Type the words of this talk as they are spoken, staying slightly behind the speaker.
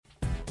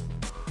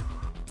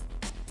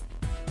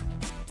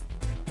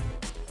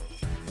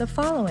The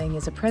following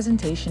is a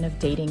presentation of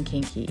Dating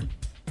Kinky,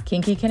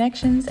 kinky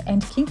connections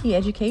and kinky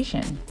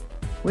education.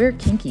 We're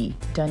kinky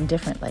done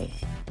differently.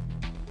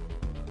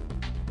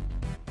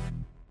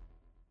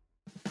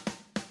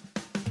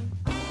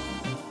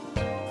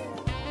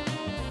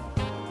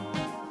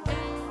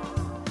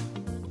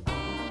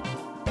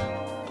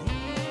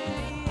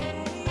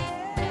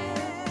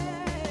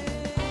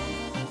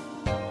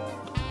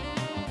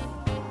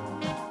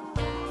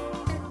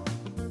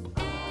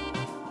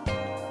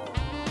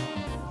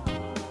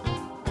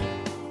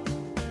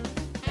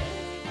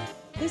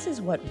 This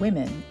is what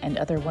women and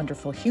other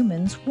wonderful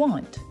humans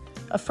want.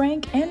 A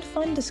frank and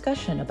fun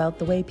discussion about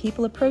the way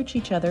people approach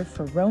each other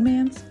for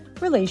romance,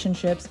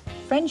 relationships,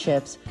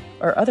 friendships,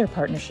 or other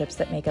partnerships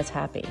that make us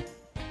happy,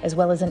 as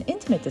well as an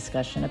intimate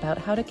discussion about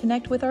how to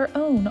connect with our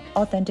own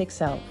authentic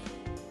self,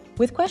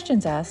 with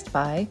questions asked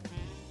by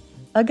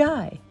a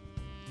guy.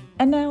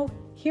 And now,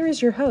 here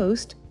is your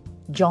host,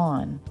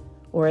 John,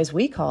 or as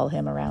we call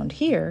him around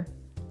here,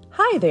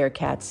 hi there,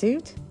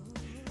 Catsuit.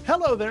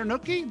 Hello there,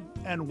 Nookie,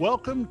 and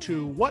welcome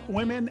to What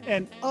Women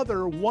and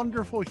Other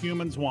Wonderful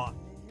Humans Want.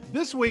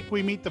 This week,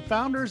 we meet the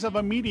founders of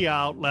a media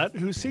outlet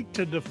who seek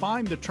to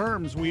define the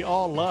terms we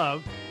all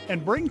love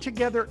and bring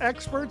together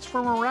experts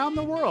from around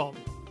the world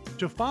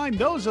to find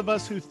those of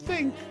us who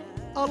think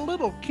a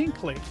little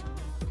kinkly.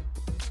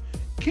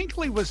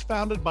 Kinkly was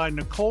founded by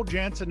Nicole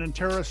Jansen and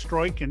Tara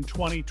Stroik in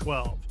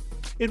 2012.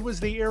 It was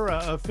the era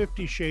of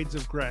 50 Shades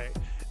of Grey,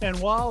 and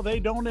while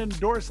they don't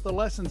endorse the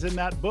lessons in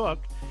that book,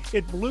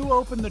 it blew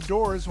open the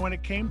doors when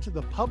it came to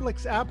the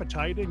public's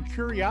appetite and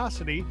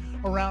curiosity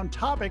around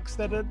topics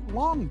that had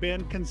long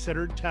been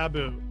considered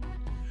taboo.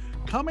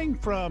 Coming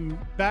from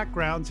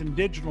backgrounds in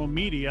digital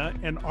media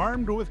and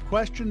armed with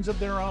questions of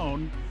their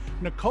own,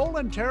 Nicole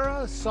and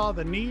Tara saw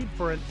the need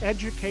for an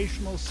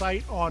educational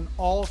site on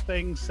all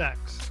things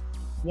sex,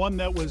 one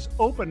that was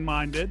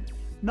open-minded,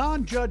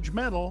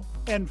 non-judgmental,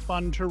 and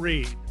fun to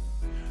read.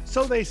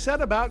 So they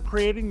set about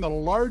creating the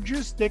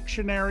largest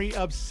dictionary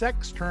of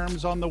sex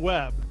terms on the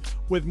web,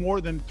 with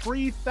more than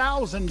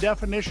 3,000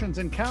 definitions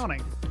and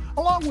counting,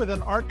 along with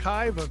an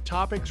archive of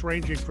topics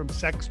ranging from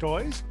sex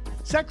toys,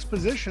 sex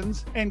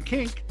positions, and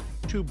kink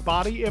to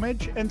body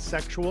image and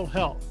sexual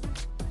health.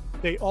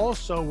 They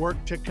also work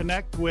to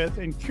connect with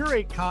and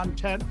curate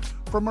content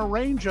from a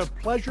range of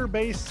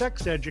pleasure-based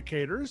sex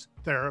educators,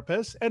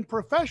 therapists, and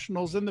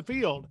professionals in the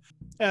field,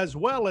 as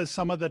well as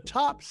some of the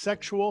top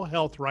sexual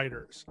health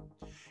writers.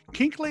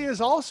 Kinkly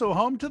is also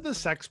home to the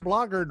Sex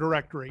Blogger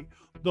Directory,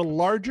 the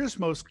largest,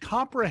 most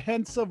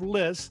comprehensive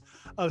list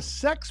of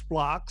sex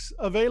blogs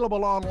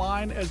available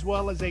online, as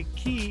well as a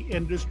key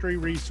industry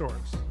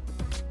resource.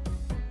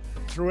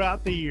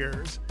 Throughout the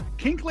years,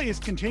 Kinkly has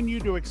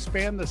continued to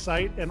expand the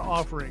site and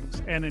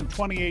offerings, and in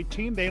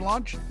 2018, they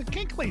launched the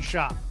Kinkly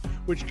Shop,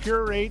 which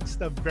curates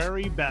the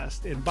very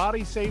best in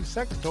body-safe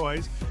sex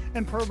toys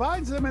and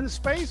provides them in a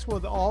space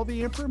with all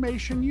the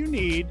information you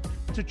need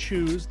to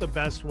choose the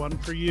best one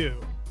for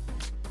you.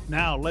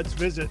 Now let's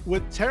visit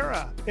with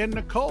Tara and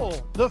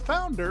Nicole, the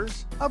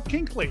founders of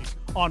Kinkly,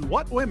 on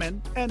what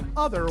women and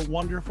other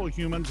wonderful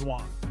humans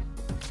want.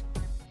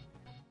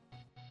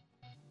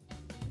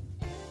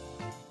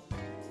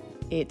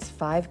 It's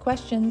 5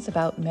 questions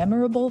about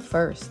memorable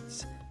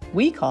firsts.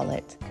 We call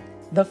it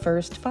the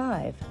First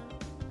 5.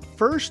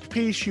 First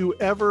piece you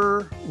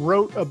ever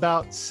wrote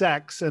about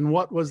sex, and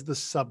what was the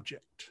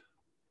subject?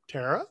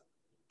 Tara?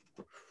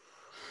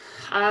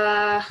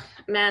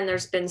 Man,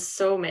 there's been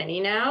so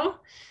many now.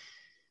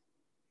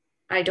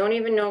 I don't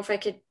even know if I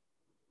could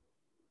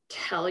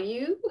tell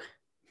you.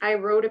 I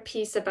wrote a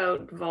piece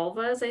about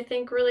vulvas, I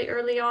think, really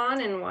early on,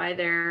 and why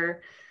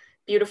they're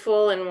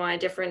beautiful and why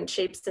different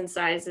shapes and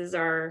sizes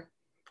are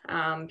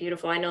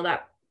beautiful. I know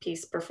that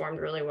piece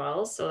performed really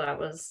well, so that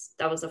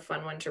was a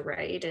fun one to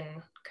write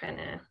and kind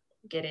of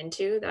get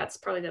into. That's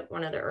probably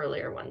one of the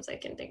earlier ones I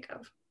can think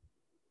of.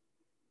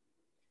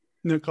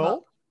 Nicole?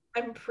 Well,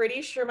 I'm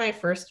pretty sure my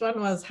first one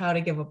was how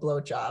to give a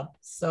blowjob.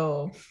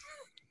 So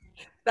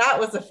that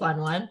was a fun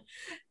one.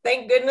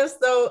 Thank goodness,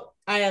 though,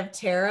 I have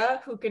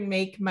Tara who can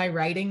make my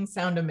writing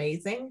sound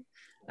amazing.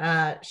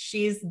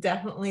 She's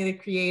definitely the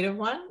creative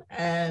one,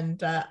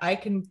 and I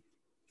can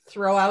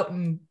throw out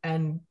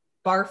and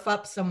barf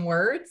up some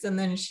words, and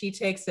then she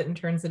takes it and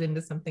turns it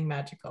into something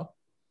magical.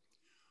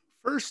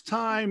 First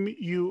time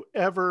you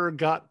ever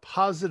got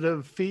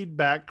positive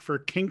feedback for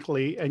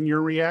Kinkly and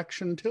your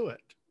reaction to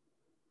it?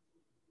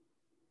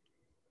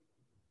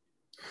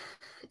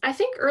 I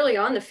think early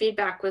on the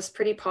feedback was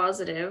pretty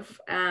positive.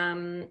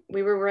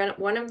 We were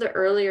one of the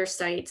earlier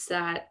sites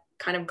that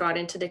kind of got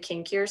into the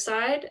kinkier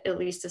side, at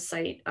least a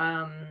site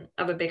of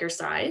a bigger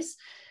size.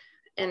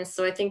 And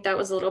so I think that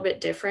was a little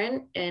bit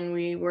different, and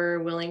we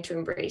were willing to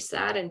embrace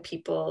that, and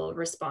people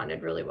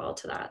responded really well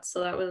to that.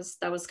 So that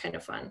was kind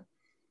of fun.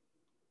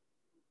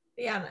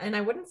 Yeah, and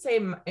I wouldn't say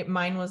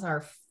mine was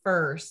our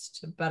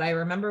first, but I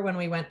remember when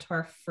we went to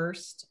our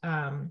first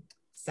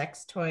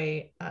sex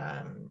toy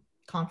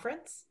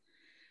conference,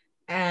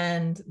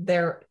 and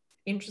they're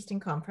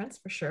interesting conference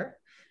for sure.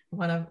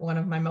 One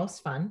of my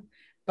most fun,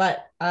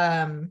 but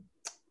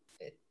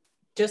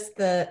just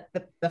the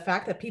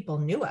fact that people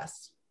knew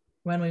us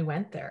when we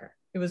went there.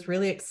 It was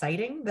really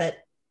exciting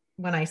that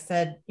when I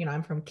said,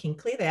 I'm from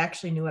Kinkley, they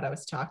actually knew what I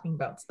was talking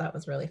about. So that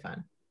was really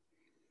fun.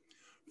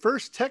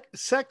 First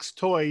sex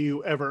toy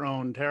you ever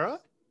owned, Tara?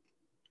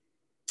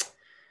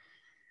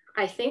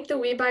 I think the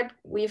We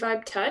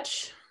Vibe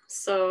Touch.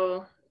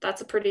 So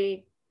that's a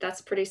pretty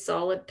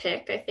solid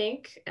pick, I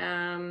think.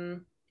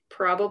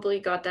 Probably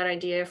got that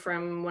idea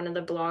from one of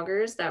the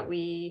bloggers that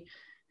we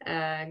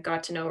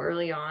got to know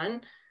early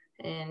on.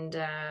 And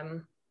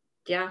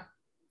yeah,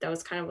 that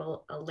was kind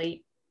of a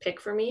late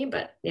pick for me,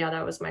 but yeah,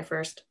 that was my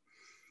first.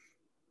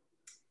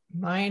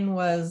 Mine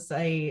was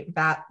a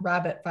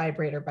rabbit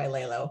vibrator by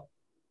Lelo.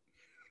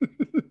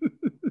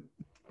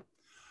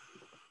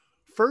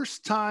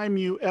 First time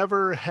you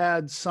ever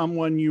had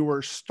someone you were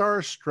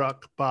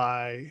starstruck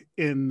by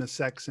in the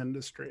sex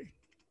industry?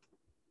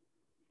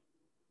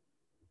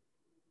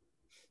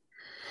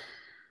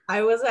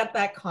 I was at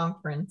that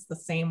conference, the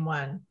same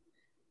one,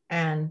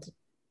 and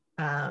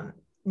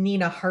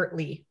Nina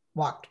Hartley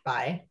walked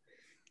by.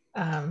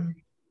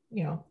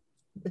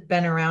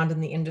 Been around in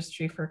the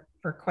industry for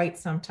quite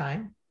some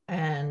time,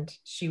 and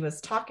she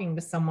was talking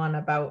to someone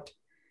about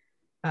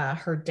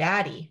her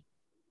daddy,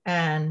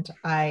 and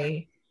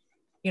I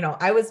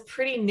was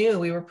pretty new.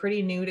 We were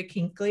pretty new to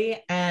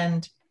Kinkley,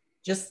 and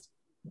just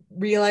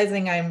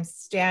realizing I'm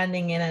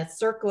standing in a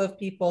circle of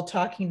people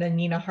talking to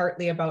Nina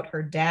Hartley about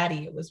her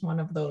daddy, it was one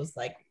of those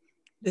like,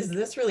 is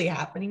this really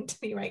happening to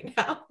me right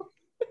now?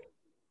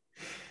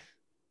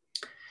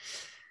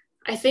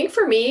 I think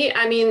for me,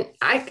 I mean,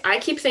 I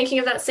keep thinking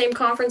of that same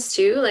conference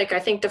too. Like, I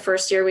think the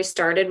first year we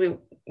started,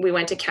 we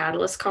went to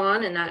Catalyst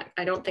Con, and that,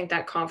 I don't think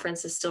that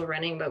conference is still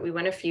running, but we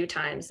went a few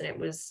times, and it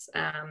was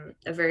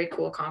a very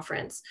cool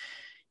conference.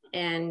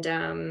 And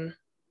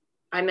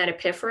I met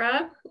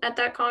Epiphora at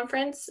that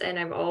conference, and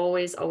I've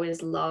always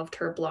loved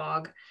her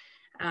blog,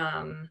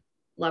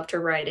 loved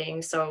her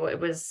writing. So it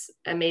was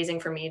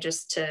amazing for me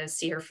just to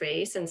see her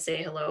face and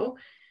say hello.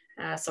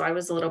 So I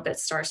was a little bit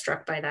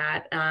starstruck by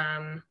that.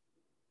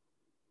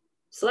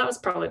 So that was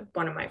probably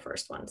one of my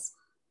first ones.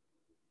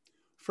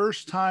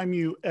 First time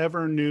you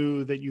ever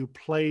knew that you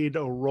played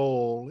a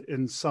role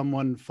in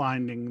someone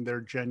finding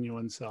their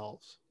genuine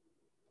selves?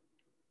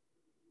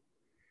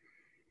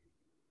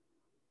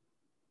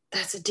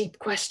 That's a deep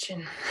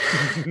question.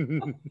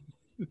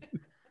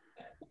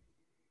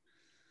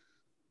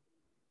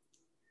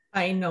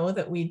 I know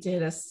that we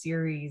did a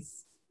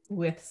series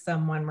with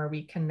someone where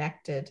we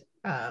connected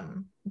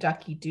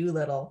Ducky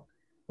Doolittle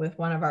with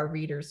one of our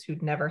readers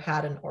who'd never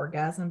had an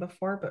orgasm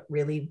before, but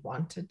really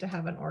wanted to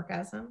have an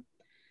orgasm.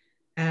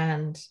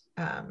 And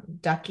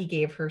Ducky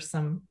gave her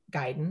some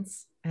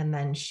guidance, and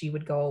then she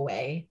would go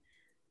away,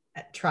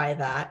 try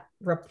that,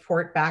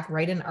 report back,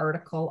 write an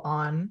article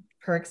on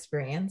her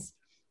experience.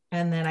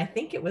 And then I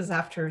think it was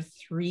after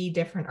 3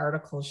 different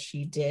articles,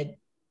 she did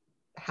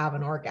have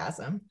an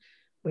orgasm,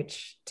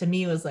 which to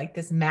me was like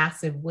this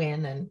massive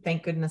win. And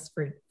thank goodness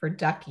for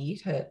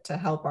Ducky to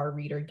help our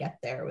reader get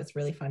there. It was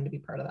really fun to be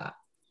part of that.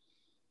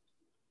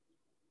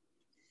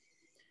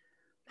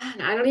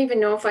 Man, I don't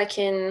even know if I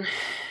can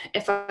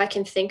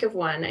think of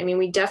one. I mean,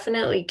 we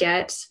definitely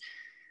get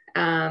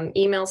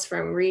emails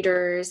from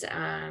readers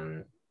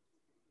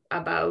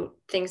about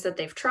things that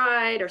they've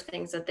tried or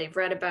things that they've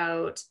read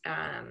about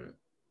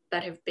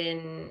that have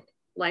been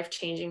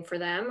life-changing for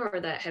them, or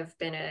that have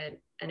been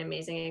an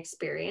amazing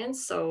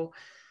experience. So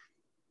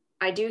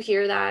I do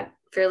hear that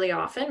fairly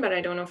often, but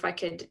I don't know if I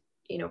could,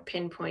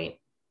 pinpoint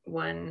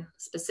one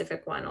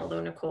specific one,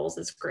 although Nicole's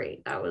is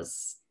great. That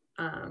was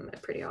a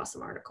pretty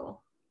awesome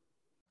article.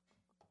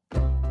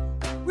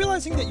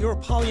 Realizing that you're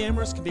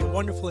polyamorous can be a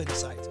wonderful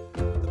insight.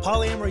 The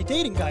Polyamory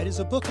Dating Guide is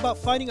a book about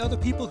finding other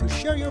people who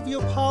share your view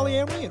of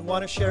polyamory and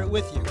want to share it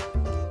with you.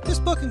 This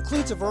book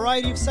includes a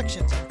variety of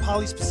sections on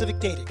poly-specific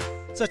dating,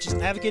 such as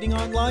navigating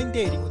online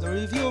dating with a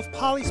review of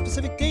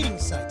poly-specific dating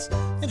sites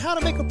and how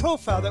to make a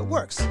profile that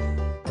works,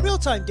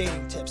 real-time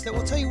dating tips that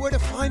will tell you where to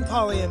find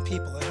polyam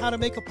people and how to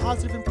make a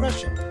positive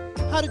impression,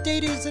 how to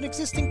date as an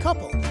existing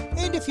couple,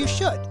 and if you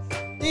should,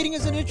 dating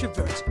as an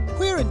introvert,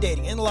 queer in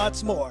dating, and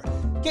lots more.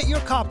 Get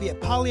your copy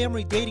at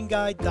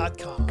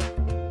polyamorydatingguide.com.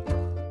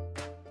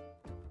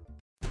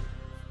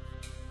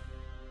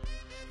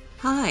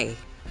 Hi,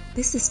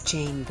 this is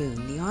Jane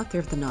Boone, the author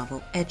of the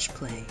novel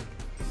Edgeplay.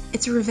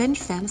 It's a revenge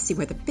fantasy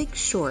where The Big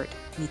Short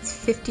meets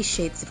 50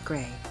 Shades of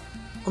Grey.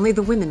 Only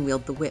the women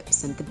wield the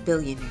whips and the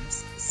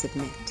billionaires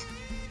submit.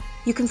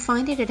 You can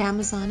find it at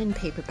Amazon in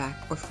paperback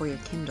or for your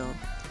Kindle.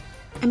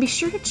 And be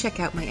sure to check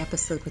out my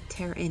episode with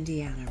Tara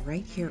Indiana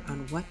right here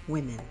on What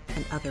Women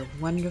and Other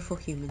Wonderful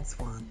Humans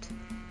Want.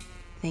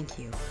 Thank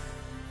you.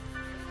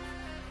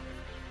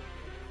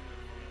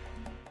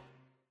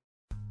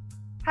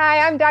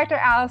 Hi, I'm Dr.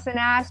 Allison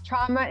Ash,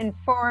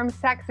 trauma-informed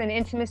sex and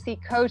intimacy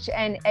coach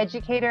and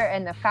educator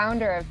and the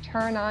founder of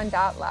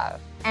TurnOn.love.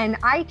 And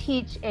I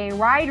teach a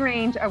wide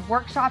range of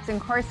workshops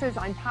and courses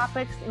on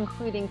topics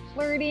including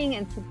flirting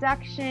and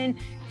seduction,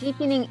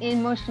 deepening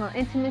emotional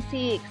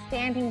intimacy,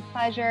 expanding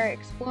pleasure,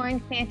 exploring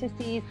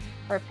fantasies,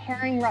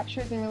 repairing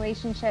ruptures in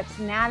relationships,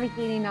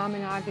 navigating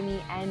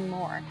non-monogamy, and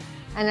more.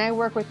 And I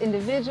work with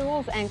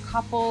individuals and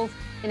couples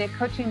in a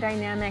coaching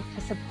dynamic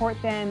to support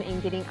them in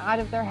getting out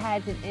of their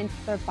heads and into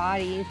their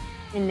bodies,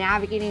 in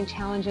navigating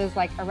challenges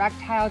like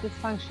erectile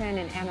dysfunction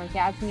and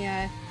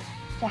anorgasmia,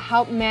 to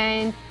help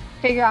men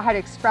figure out how to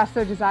express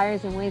their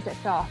desires in ways that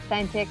feel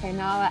authentic and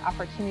not let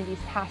opportunities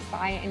pass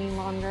by any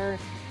longer,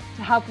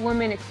 to help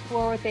women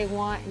explore what they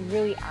want and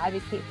really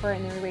advocate for it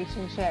in their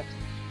relationships,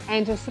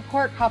 and to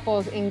support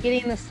couples in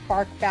getting the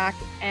spark back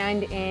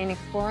and in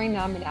exploring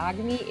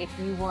non-monogamy if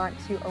you want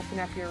to open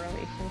up your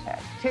relationship.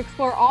 To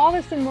explore all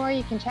this and more,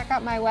 you can check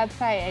out my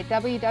website at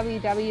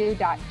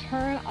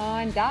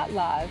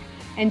www.turnon.love.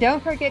 And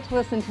don't forget to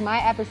listen to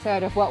my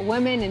episode of What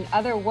Women and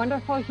Other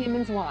Wonderful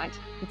Humans Want.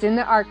 It's in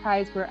the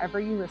archives wherever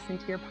you listen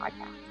to your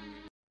podcast.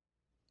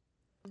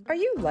 Are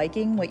you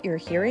liking what you're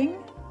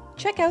hearing?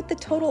 Check out the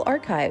Total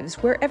Archives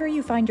wherever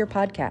you find your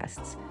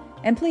podcasts.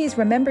 And please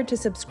remember to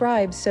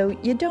subscribe so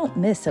you don't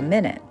miss a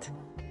minute.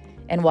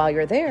 And while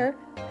you're there,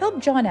 help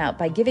John out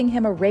by giving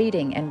him a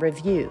rating and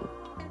review.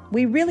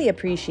 We really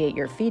appreciate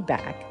your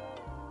feedback.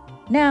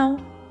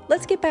 Now,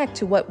 let's get back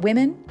to what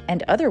women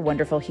and other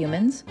wonderful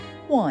humans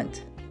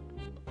want.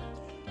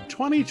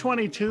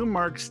 2022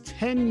 marks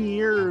 10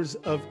 years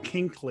of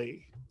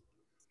Kinkly.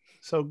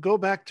 So go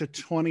back to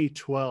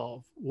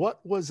 2012.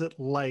 What was it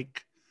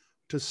like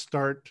to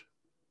start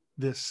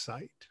this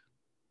site?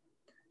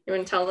 You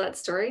want to tell that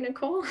story,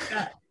 Nicole?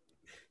 Yeah.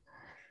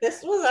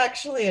 This was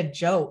actually a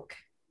joke.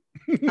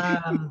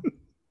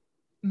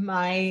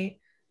 My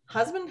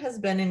husband has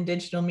been in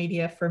digital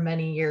media for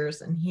many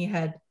years, and he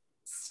had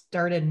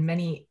started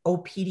many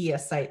Opedia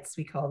sites,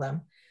 we call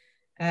them.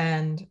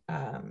 And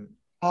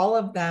all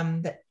of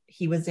them that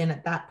he was in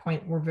at that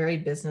point were very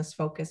business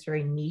focused,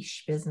 very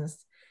niche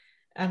business.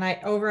 And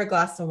over a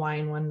glass of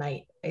wine one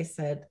night, I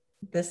said,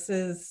 this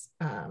is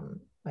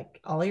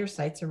like, all your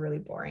sites are really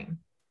boring.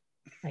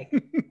 Like,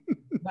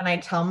 when I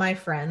tell my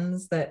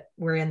friends that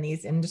we're in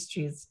these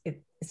industries,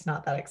 it's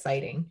not that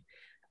exciting.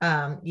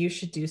 You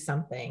should do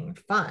something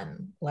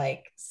fun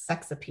like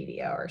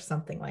Sexopedia or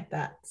something like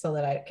that, so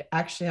that I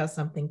actually have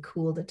something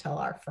cool to tell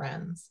our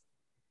friends.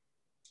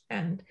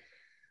 And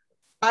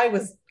I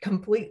was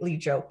completely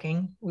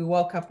joking. We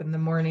woke up in the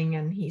morning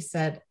and he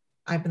said,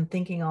 I've been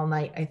thinking all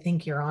night. I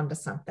think you're onto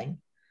something.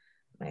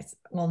 And I said,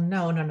 well,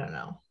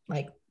 no.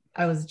 Like,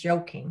 I was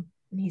joking.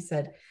 And he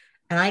said,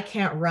 and I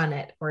can't run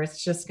it, or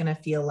it's just going to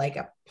feel like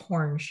a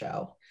porn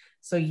show.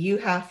 So you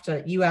have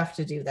to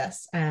do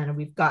this, and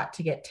we've got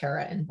to get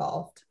Tara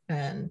involved.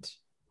 And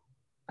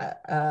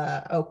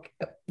okay,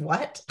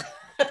 what?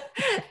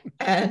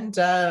 And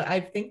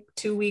I think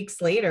 2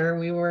 weeks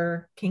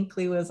later,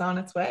 Kinkly was on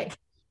its way.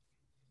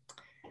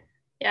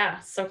 Yeah.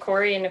 So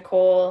Corey and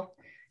Nicole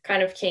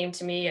kind of came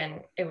to me,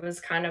 and it was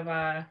kind of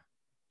I'd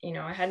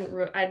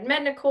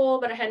met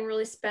Nicole, but I hadn't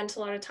really spent a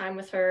lot of time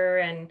with her.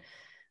 And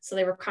so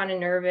they were kind of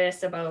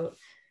nervous about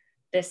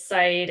this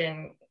site,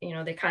 and,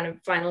 they kind of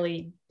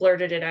finally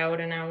blurted it out.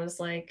 And I was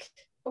like,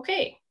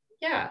 okay,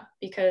 yeah,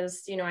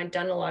 because, I'd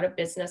done a lot of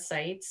business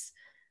sites,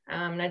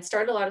 and I'd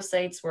started a lot of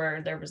sites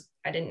where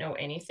I didn't know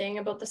anything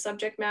about the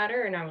subject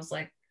matter. And I was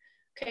like,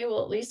 okay,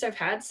 well, at least I've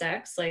had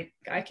sex. Like,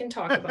 I can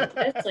talk about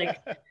this. Like,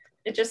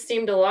 it just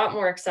seemed a lot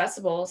more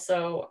accessible.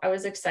 So I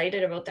was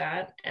excited about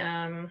that.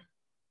 And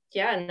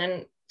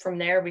then from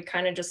there, we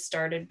kind of just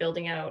started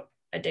building out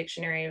a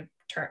dictionary of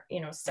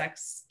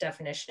sex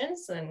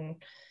definitions,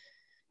 and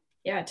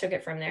I took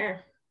it from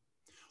there.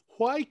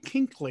 Why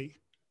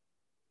Kinkly?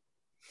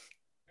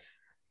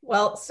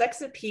 Well,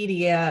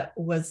 Sexopedia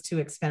was too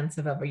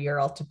expensive of a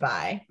URL to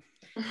buy.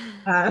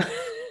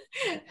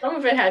 Some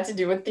of it had to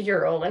do with the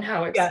URL and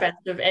how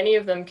expensive any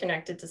of them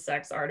connected to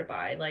sex are to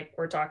buy. Like,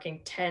 we're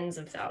talking tens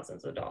of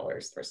thousands of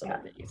dollars for some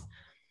of these.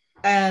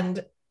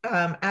 And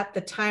at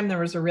the time, there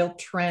was a real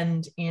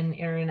trend in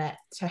internet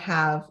to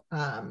have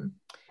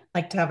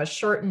a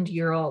shortened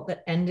URL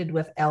that ended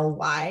with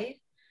ly,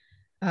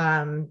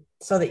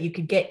 so that you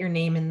could get your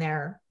name in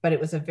there, but it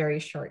was a very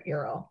short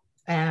URL.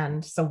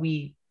 And so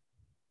we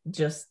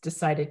just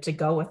decided to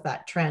go with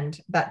that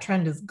trend. That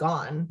trend is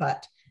gone,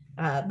 but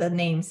the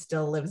name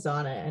still lives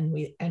on it, and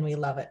we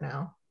love it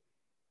now.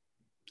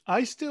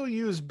 I still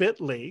use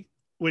Bitly,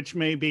 which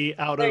may be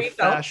out of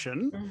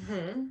fashion.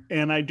 Mm-hmm.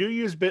 And I do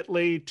use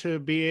Bitly to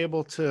be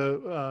able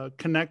to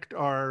connect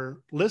our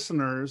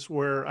listeners,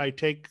 where I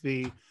take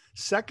the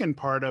second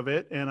part of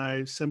it and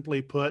I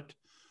simply put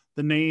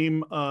the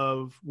name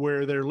of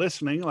where they're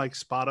listening, like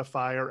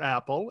Spotify or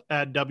Apple,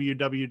 add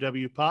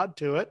www.pod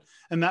to it.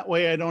 And that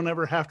way I don't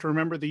ever have to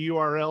remember the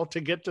URL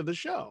to get to the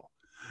show.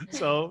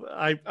 So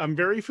I'm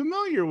very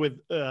familiar with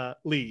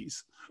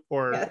Lees,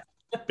 or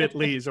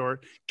Bitleys,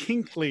 or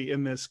Kinkly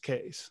in this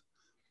case.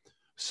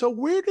 So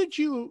where did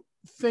you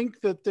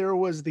think that there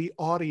was the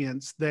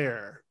audience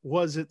there?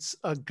 Was it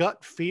a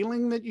gut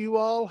feeling that you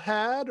all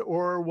had,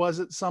 or was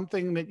it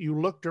something that you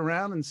looked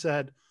around and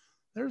said,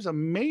 there's a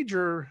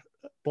major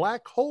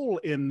black hole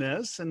in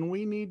this and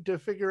we need to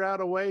figure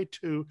out a way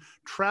to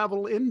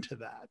travel into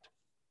that?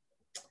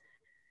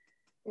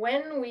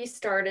 When we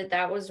started,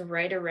 that was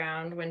right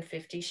around when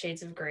 50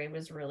 Shades of Grey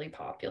was really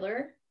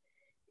popular.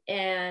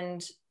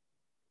 And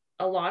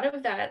a lot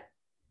of that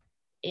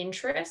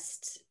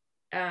interest,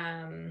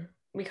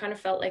 we kind of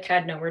felt like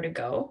had nowhere to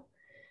go.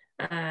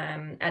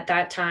 At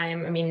that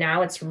time, I mean,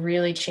 now it's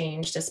really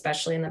changed,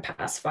 especially in the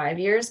past 5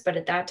 years. But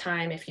at that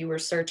time, if you were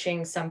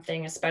searching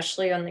something,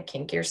 especially on the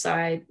kinkier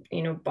side,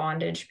 you know,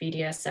 bondage,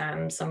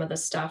 BDSM, some of the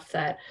stuff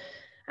that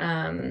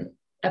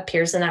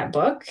appears in that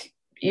book,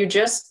 you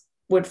just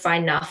would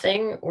find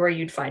nothing, or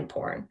you'd find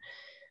porn.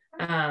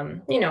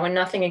 You know, and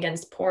nothing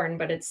against porn,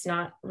 but it's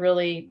not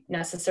really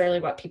necessarily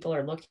what people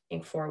are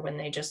looking for when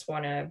they just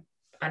want to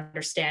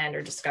understand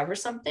or discover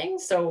something.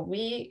 So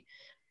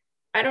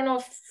I don't know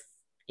if,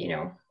 you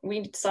know,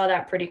 we saw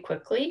that pretty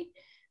quickly,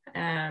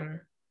 that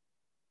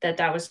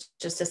was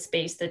just a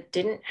space that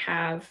didn't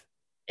have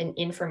an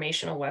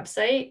informational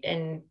website.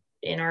 And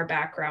in our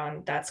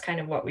background, that's kind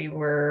of what we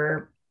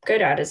were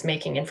good at, is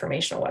making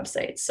informational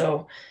websites.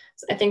 So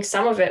I think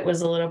some of it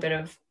was a little bit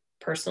of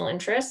personal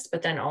interest,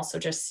 but then also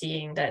just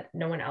seeing that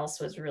no one else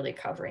was really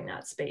covering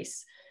that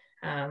space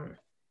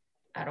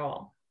at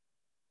all.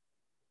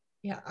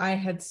 Yeah, I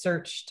had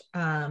searched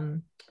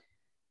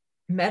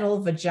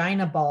metal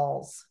vagina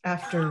balls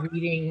after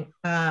reading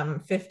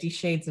 50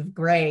 Shades of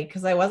Grey,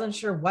 because I wasn't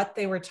sure what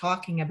they were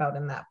talking about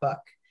in that book.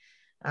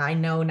 I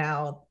know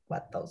now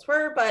what those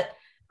were, but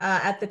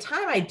at the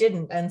time I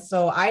didn't. And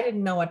so I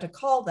didn't know what to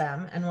call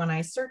them. And when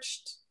I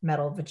searched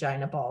metal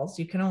vagina balls,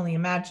 you can only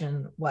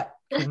imagine what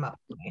came up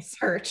when I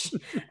searched.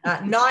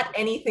 Not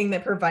anything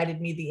that provided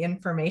me the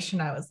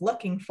information I was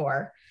looking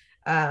for.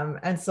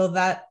 And so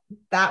that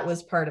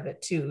was part of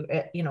it too.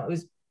 It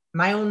was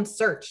my own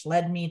search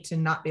led me to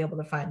not be able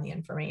to find the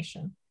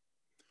information.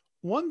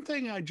 One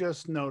thing I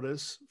just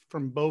noticed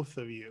from both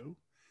of you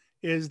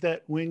is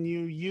that when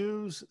you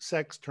use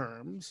sex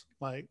terms,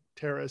 like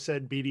Tara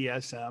said,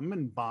 BDSM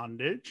and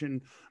bondage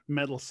and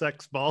metal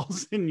sex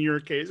balls in your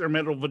case, or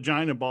metal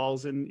vagina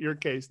balls in your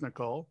case,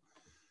 Nicole,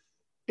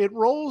 it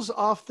rolls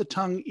off the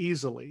tongue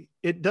easily.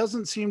 It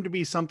doesn't seem to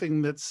be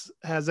something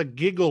has a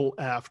giggle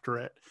after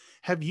it.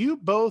 Have you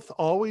both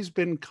always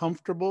been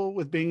comfortable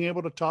with being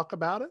able to talk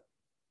about it?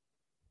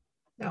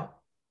 No.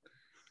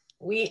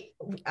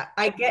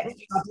 I get in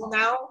trouble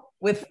now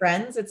with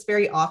friends. It's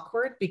very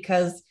awkward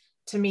because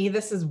to me,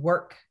 this is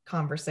work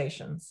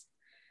conversations.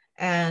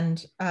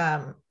 And,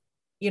 I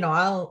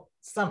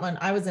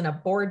was in a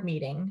board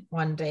meeting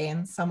one day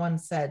and someone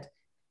said,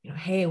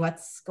 hey,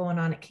 what's going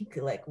on at Kinky?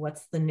 Like,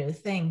 what's the new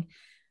thing?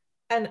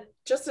 And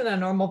just in a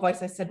normal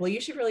voice, I said, well, you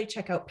should really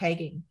check out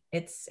pegging.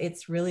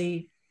 It's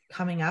really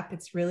coming up.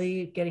 It's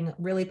really getting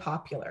really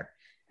popular.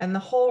 And the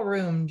whole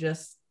room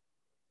just,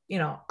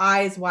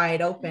 eyes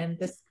wide open.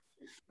 This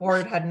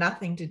board had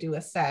nothing to do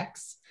with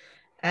sex.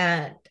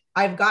 And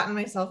I've gotten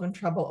myself in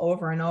trouble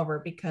over and over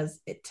because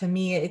to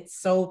me, it's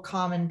so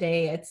common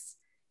day. It's,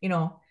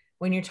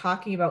 when you're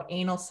talking about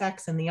anal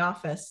sex in the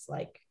office,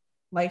 like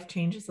life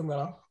changes a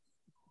little.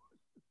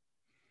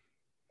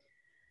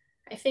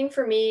 I think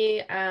for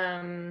me,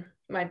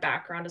 my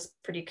background is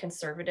pretty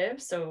conservative.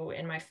 So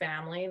in my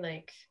family,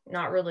 like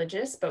not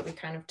religious, but we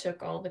kind of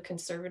took all the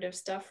conservative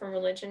stuff from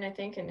religion, I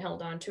think, and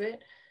held on to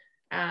it.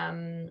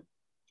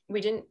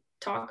 We didn't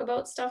talk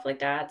about stuff like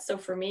that. So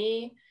for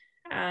me,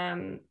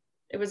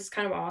 it was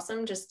kind of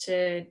awesome just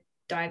to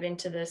dive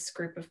into this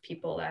group of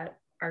people that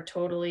are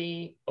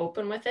totally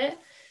open with it.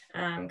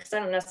 Because I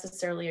don't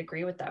necessarily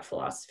agree with that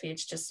philosophy.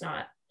 It's just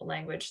not a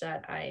language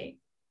that I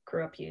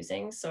grew up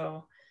using.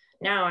 So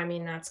now, I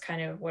mean, that's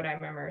kind of what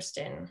I'm immersed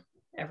in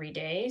every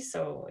day.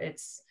 So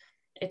it's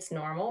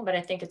normal, but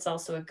I think it's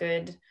also a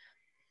good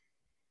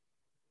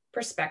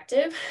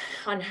perspective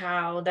on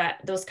how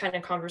those kind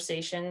of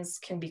conversations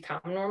can become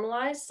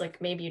normalized.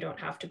 Like maybe you don't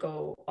have to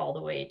go all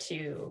the way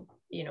to,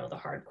 the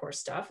hardcore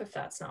stuff if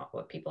that's not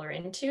what people are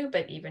into,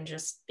 but even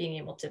just being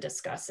able to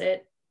discuss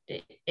it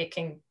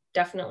can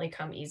definitely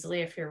come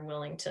easily if you're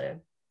willing to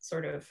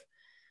sort of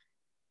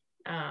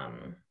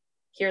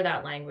hear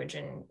that language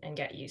and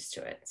get used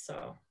to it.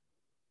 So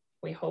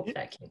we hope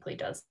that Kinkly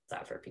does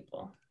that for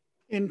people.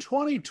 In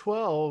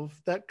 2012,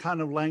 that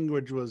kind of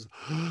language was,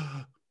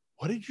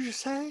 what did you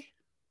say?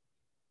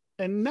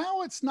 And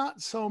now it's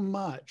not so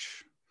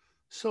much.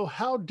 So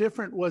how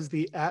different was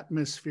the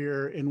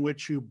atmosphere in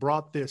which you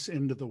brought this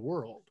into the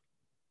world?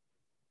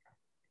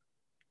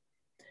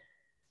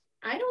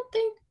 I don't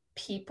think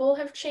people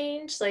have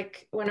changed.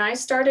 Like when I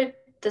started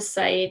the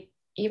site,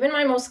 even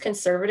my most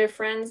conservative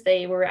friends,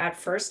 they were at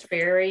first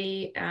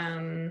very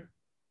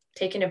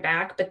taken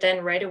aback, but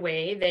then right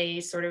away they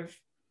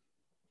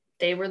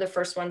were the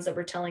first ones that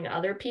were telling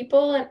other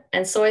people.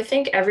 And so I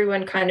think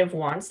everyone kind of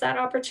wants that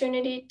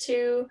opportunity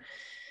to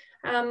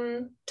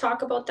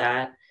talk about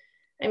that.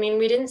 I mean,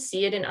 we didn't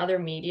see it in other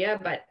media,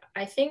 but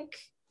I think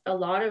a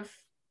lot of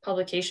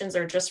publications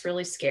are just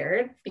really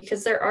scared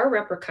because there are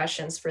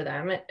repercussions for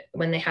them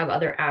when they have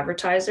other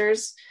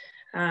advertisers.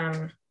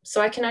 So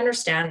I can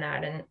understand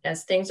that. And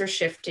as things are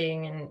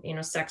shifting and, you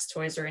know, sex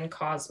toys are in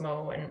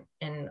Cosmo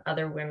and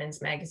other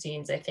women's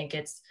magazines, I think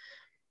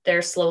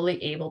they're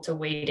slowly able to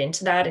wade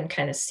into that and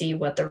kind of see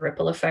what the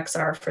ripple effects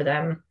are for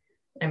them.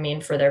 I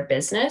mean, for their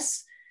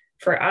business.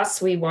 For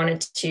us, we wanted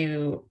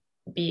to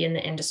be in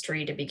the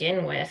industry to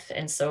begin with.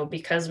 And so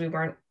because we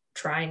weren't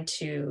trying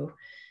to,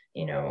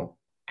 you know,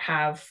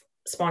 have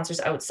sponsors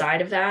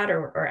outside of that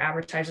or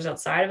advertisers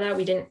outside of that,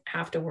 we didn't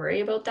have to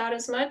worry about that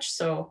as much.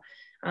 So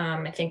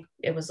I think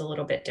it was a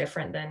little bit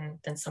different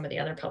than some of the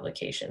other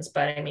publications.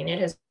 But I mean, it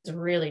has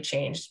really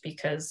changed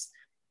because,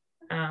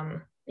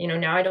 you know,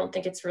 now I don't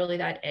think it's really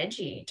that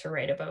edgy to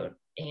write about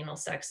anal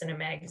sex in a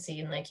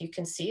magazine. Like you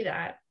can see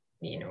that,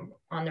 you know,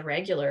 on the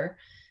regular.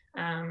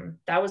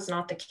 That was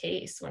not the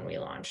case when we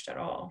launched at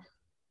all.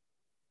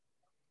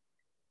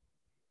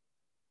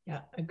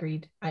 Yeah,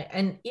 agreed.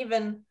 I'm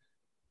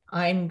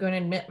going to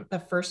admit the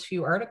first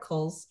few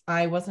articles,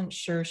 I wasn't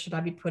sure, should I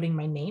be putting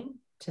my name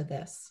to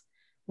this?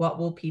 What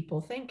will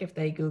people think if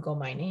they Google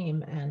my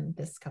name and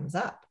this comes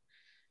up?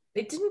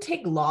 It didn't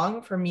take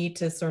long for me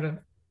to sort of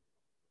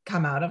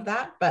come out of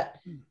that, but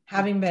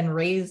having been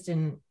raised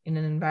in an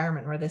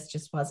environment where this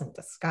just wasn't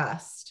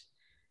discussed,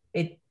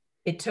 it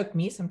took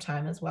me some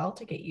time as well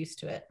to get used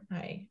to it.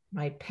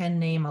 My pen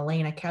name,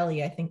 Elena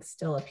Kelly, I think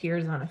still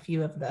appears on a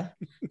few of the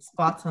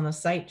spots on the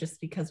site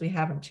just because we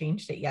haven't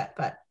changed it yet.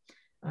 But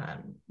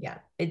yeah,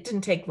 it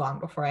didn't take long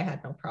before I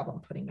had no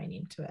problem putting my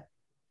name to it.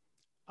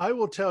 I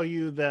will tell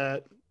you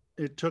that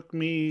it took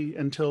me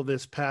until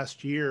this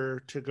past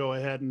year to go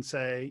ahead and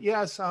say,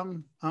 yes,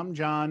 I'm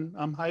John.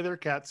 I'm Heather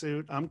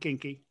Catsuit. I'm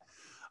kinky.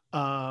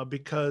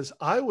 Because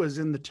I was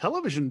in the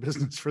television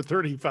business for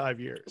 35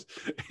 years.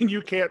 And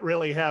you can't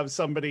really have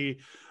somebody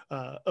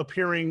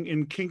appearing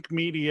in kink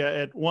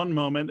media at one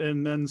moment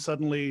and then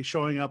suddenly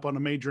showing up on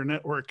a major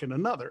network in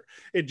another.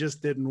 It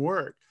just didn't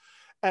work.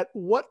 At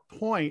what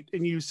point,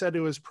 and you said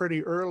it was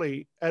pretty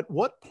early, at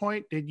what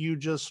point did you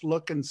just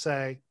look and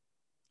say,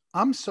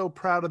 I'm so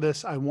proud of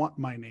this, I want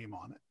my name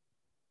on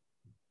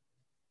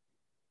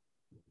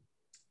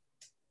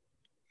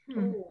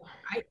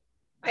it?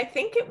 I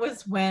think it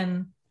was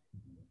when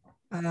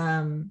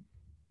that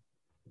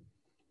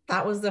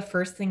was the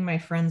first thing my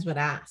friends would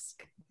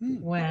ask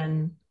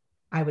when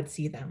I would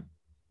see them.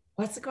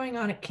 What's going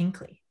on at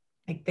Kinkley?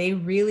 Like they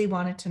really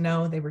wanted to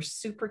know. They were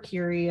super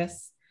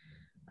curious.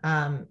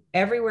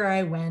 Everywhere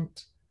I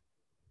went,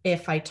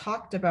 if I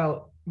talked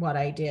about what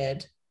I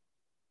did,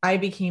 I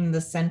became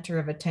the center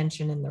of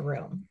attention in the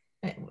room.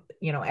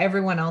 You know,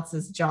 everyone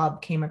else's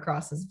job came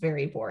across as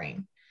very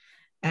boring.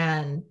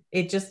 And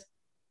it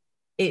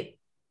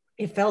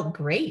felt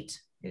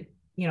great.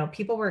 You know,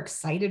 people were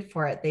excited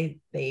for it.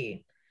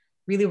 They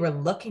really were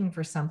looking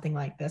for something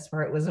like this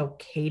where it was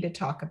okay to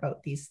talk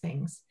about these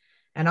things.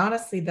 And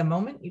honestly, the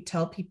moment you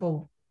tell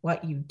people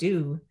what you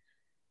do,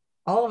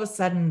 all of a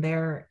sudden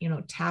they're, you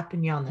know,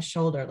 tapping you on the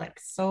shoulder, like,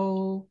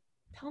 so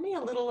tell me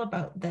a little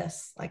about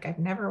this. Like, I've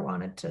never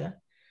wanted to,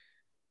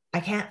 I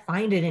can't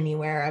find it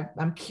anywhere.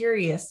 I'm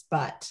curious,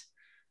 but,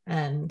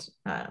 and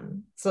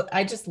so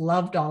I just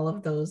loved all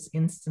of those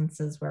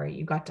instances where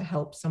you got to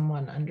help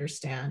someone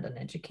understand and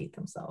educate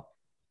themselves.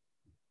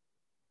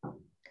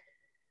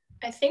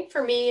 I think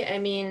for me, I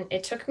mean,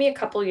 it took me a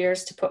couple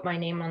years to put my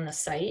name on the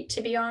site,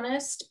 to be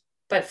honest,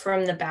 but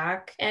from the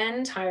back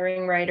end,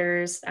 hiring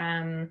writers,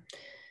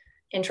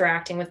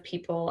 interacting with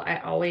people, I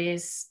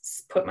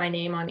always put my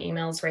name on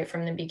emails right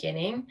from the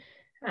beginning,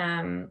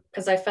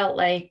 because I felt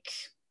like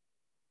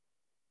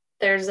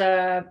there's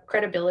a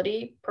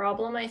credibility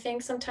problem, I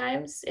think,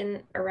 sometimes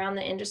around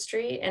the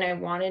industry. And I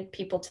wanted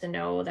people to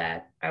know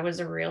that I was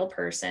a real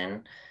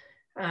person,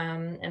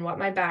 and what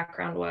my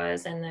background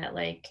was, and that,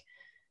 like,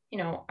 you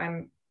know,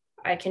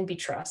 I can be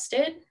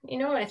trusted. You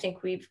know, I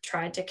think we've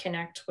tried to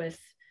connect with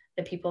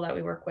the people that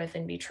we work with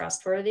and be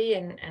trustworthy.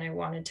 And I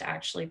wanted to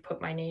actually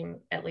put my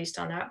name at least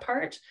on that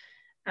part.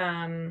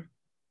 And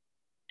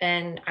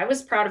I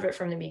was proud of it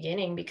from the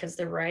beginning because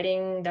the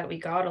writing that we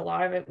got, a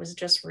lot of it was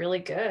just really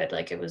good.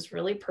 Like, it was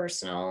really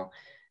personal,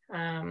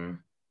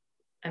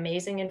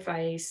 amazing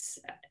advice,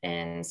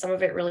 and some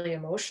of it really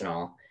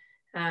emotional.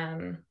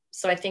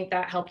 So I think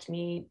that helped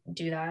me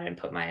do that and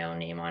put my own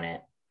name on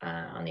it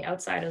on the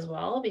outside as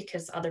well,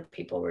 because other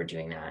people were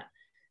doing that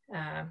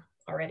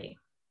already.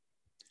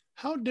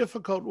 How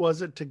difficult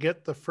was it to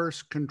get the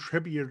first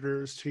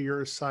contributors to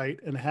your site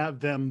and have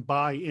them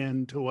buy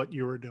into what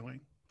you were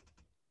doing?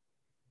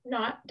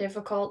 Not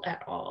difficult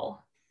at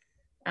all.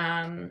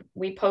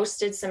 We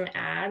posted some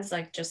ads,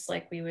 just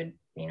like we would,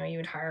 you know, you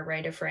would hire a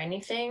writer for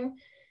anything.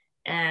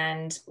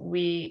 And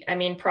I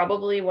mean,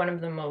 probably one of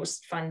the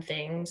most fun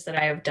things that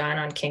I have done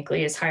on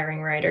Kinkley is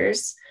hiring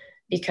writers,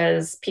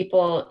 because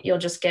you'll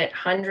just get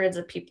hundreds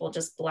of people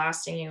just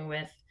blasting you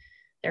with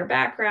their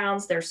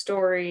backgrounds, their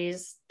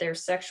stories, their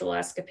sexual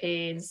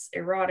escapades,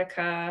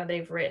 erotica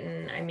they've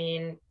written. I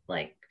mean,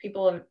 like,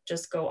 people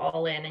just go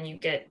all in, and you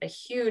get a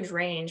huge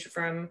range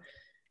from,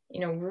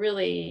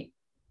 really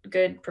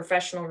good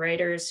professional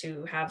writers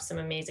who have some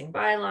amazing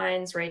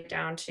bylines, right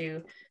down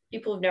to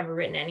people who've never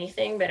written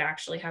anything, but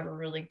actually have a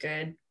really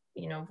good,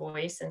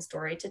 voice and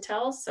story to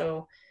tell.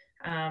 So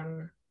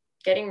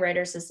getting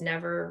writers has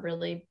never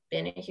really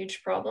been a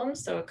huge problem.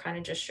 So it kind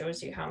of just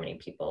shows you how many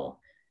people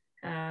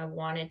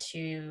wanted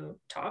to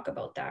talk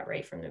about that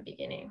right from the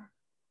beginning.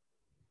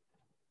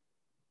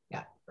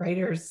 Yeah,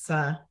 writers,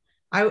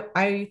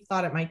 I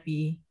thought it might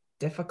be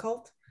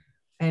difficult,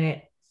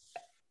 and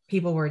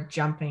people were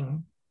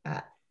jumping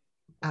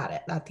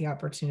at the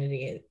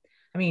opportunity.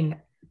 I mean,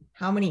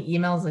 how many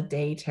emails a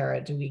day,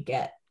 Tara, do we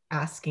get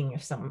asking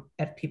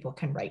if people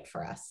can write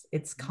for us?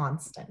 It's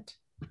constant.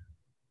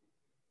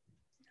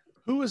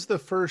 Who was the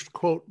first,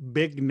 quote,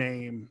 big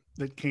name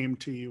that came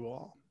to you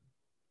all?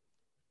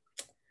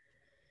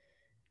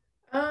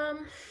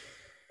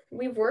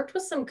 We've worked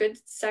with some good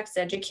sex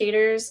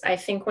educators. I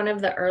think one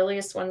of the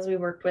earliest ones we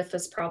worked with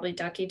was probably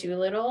Ducky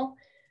Doolittle.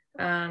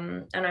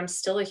 And I'm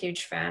still a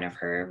huge fan of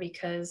her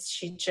because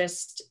she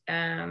just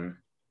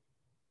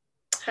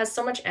has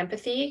so much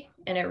empathy,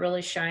 and it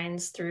really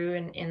shines through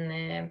in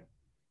the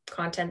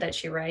content that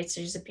she writes.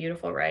 She's a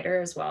beautiful writer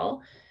as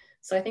well.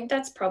 So I think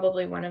that's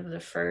probably one of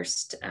the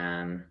first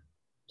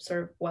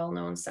sort of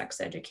well-known sex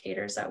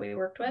educators that we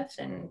worked with.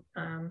 And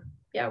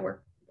have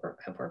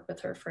worked with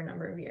her for a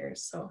number of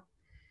years. So.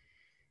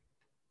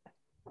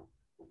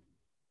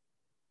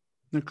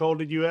 Nicole,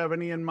 did you have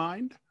any in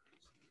mind?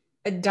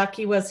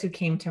 Ducky was who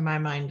came to my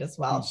mind as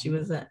well. Mm-hmm. She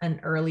was an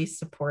early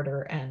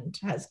supporter and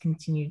has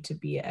continued to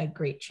be a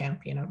great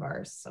champion of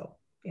ours. So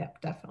yeah,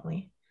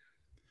 definitely.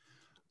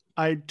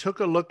 I took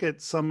a look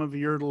at some of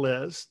your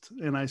list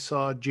and I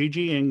saw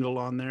Gigi Engle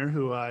on there,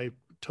 who I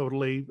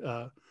totally,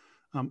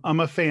 I'm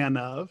a fan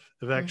of.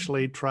 I've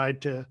actually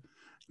tried to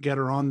get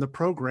her on the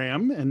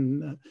program,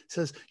 and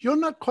says, you're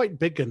not quite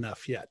big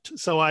enough yet.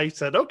 So I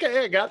said,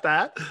 okay, I got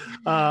that.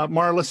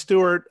 Marla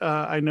Stewart,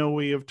 I know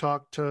we have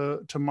talked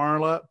to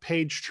Marla.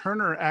 Paige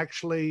Turner,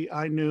 actually,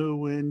 I knew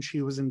when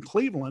she was in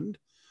Cleveland.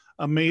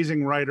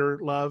 Amazing writer,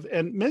 love.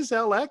 And Ms.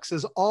 LX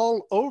is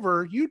all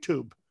over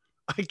YouTube.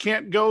 I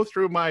can't go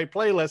through my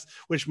playlist,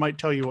 which might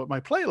tell you what my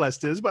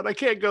playlist is, but I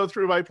can't go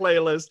through my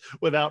playlist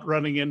without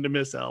running into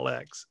Miss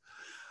LX.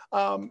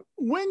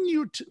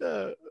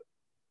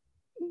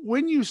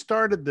 When you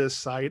started this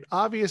site,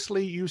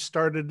 obviously you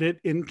started it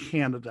in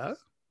Canada.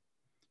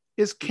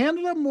 Is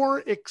Canada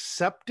more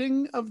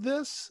accepting of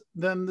this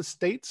than the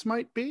States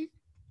might be?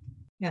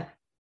 Yeah.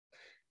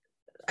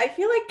 I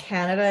feel like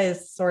Canada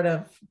is sort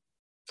of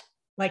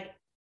like,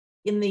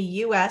 in the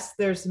US,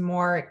 there's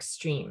more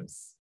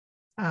extremes,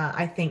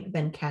 I think,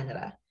 than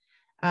Canada.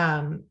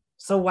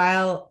 So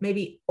while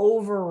maybe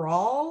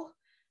overall,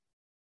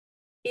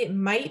 it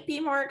might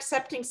be more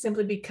accepting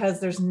simply because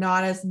there's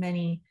not as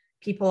many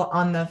people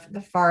on the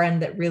far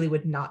end that really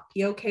would not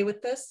be okay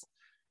with this.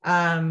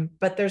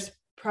 But there's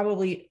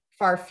probably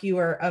far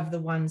fewer of the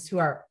ones who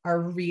are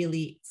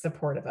really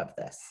supportive of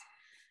this.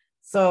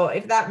 So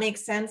if that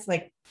makes sense,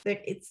 like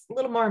it's a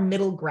little more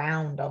middle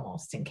ground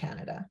almost in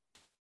Canada.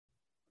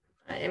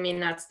 I mean,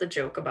 that's the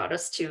joke about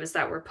us too, is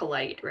that we're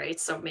polite, right?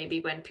 So maybe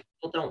when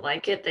people don't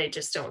like it, they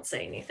just don't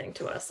say anything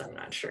to us. I'm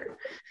not sure.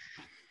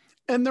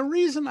 And the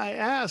reason I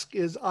ask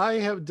is I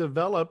have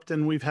developed,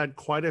 and we've had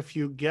quite a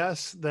few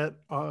guests that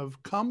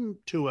have come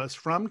to us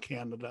from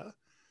Canada,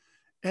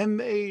 and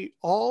they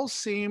all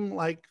seem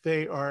like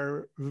they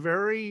are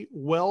very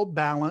well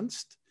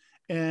balanced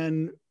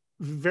and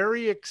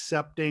very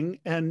accepting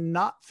and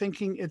not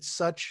thinking it's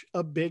such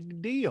a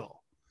big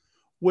deal,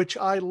 which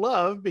I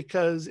love,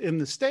 because in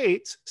the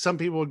States, some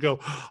people would go,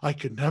 I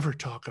could never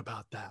talk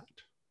about that.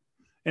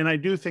 And I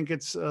do think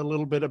it's a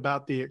little bit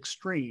about the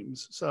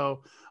extremes.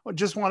 So I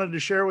just wanted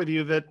to share with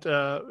you that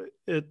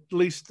at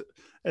least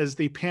as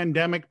the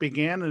pandemic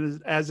began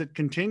and as it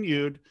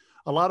continued,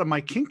 a lot of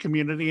my kink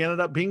community ended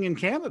up being in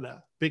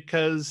Canada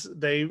because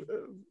they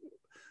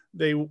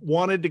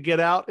wanted to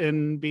get out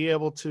and be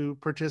able to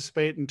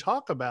participate and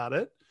talk about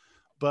it.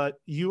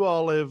 But you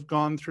all have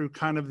gone through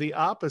kind of the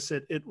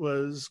opposite. It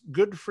was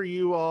good for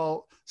you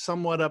all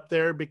somewhat up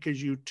there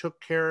because you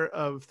took care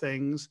of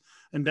things,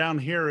 and down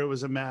here it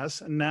was a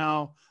mess. And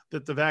now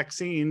that the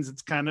vaccines,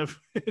 it's kind of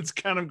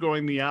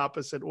going the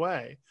opposite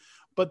way.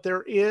 But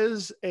there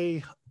is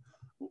a,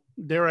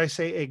 dare I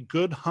say, a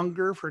good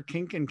hunger for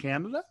kink in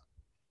Canada.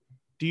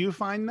 Do you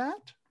find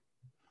that?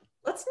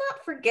 Let's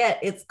not forget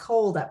it's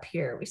cold up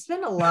here. We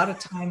spend a lot of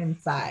time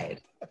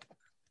inside.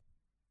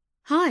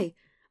 Hi.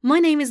 My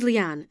name is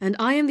Leanne, and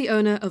I am the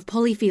owner of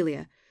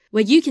Polyphilia,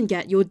 where you can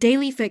get your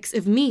daily fix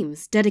of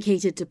memes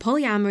dedicated to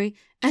polyamory,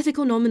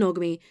 ethical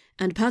non-monogamy,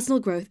 and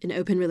personal growth in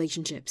open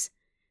relationships.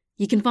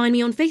 You can find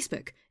me on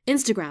Facebook,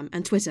 Instagram,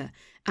 and Twitter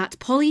at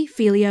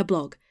Polyphilia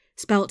Blog,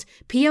 spelt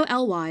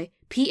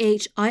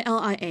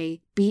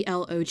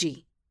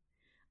POLYPHILIABLOG.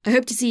 I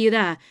hope to see you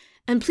there,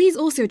 and please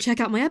also check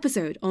out my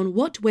episode on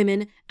what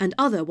women and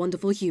other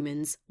wonderful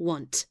humans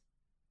want.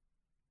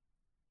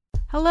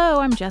 Hello,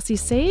 I'm Jessie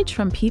Sage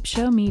from Peep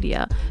Show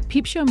Media.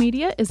 Peep Show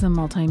Media is a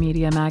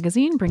multimedia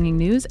magazine bringing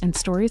news and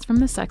stories from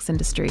the sex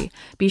industry.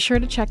 Be sure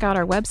to check out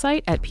our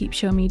website at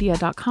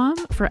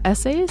peepshowmedia.com for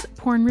essays,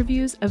 porn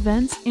reviews,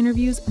 events,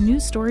 interviews,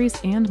 news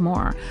stories, and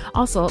more.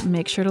 Also,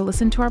 make sure to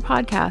listen to our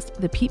podcast,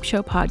 The Peep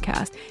Show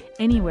Podcast,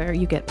 anywhere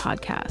you get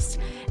podcasts.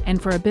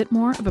 And for a bit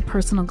more of a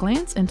personal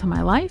glance into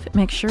my life,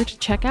 make sure to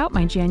check out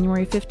my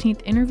January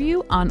 15th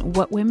interview on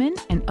what women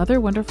and other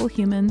wonderful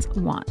humans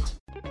want.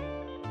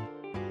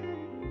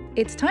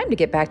 It's time to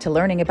get back to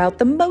learning about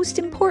the most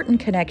important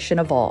connection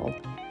of all,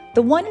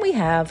 the one we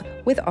have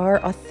with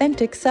our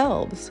authentic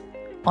selves,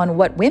 on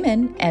What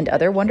Women and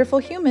Other Wonderful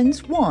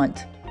Humans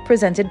Want,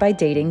 presented by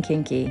Dating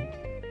Kinky.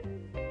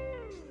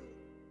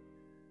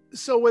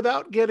 So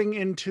without getting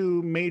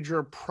into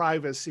major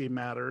privacy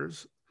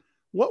matters,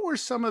 what were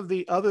some of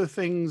the other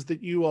things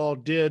that you all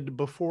did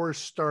before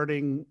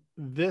starting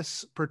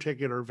this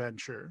particular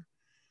venture?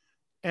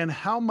 And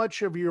how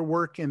much of your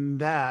work in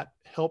that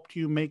helped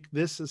you make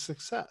this a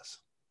success?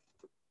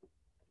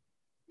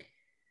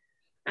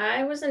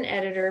 I was an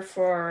editor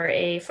for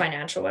a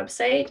financial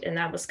website, and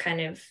that was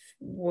kind of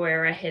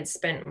where I had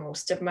spent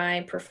most of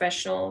my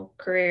professional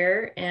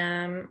career.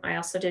 And I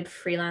also did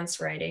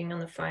freelance writing on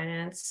the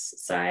finance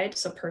side,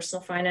 so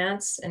personal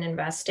finance and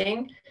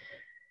investing.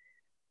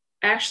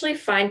 I actually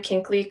find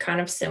Kinkley kind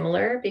of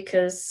similar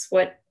because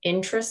what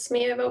interests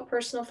me about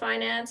personal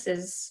finance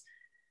is,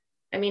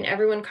 I mean,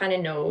 everyone kind of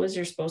knows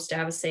you're supposed to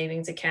have a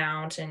savings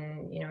account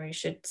and, you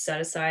should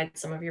set aside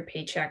some of your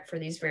paycheck for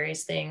these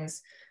various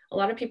things. A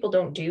lot of people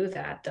don't do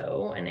that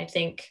though. And I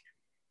think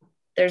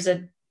there's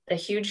a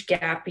huge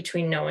gap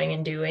between knowing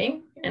and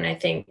doing. And I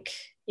think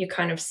you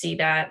kind of see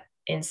that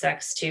in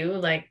sex too.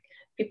 Like,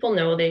 people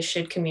know they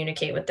should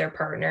communicate with their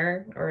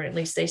partner, or at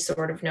least they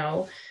sort of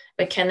know,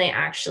 but can they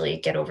actually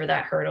get over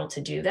that hurdle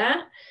to do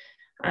that?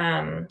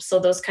 So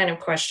those kind of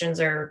questions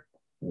are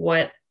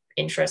what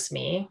interests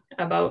me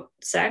about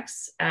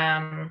sex.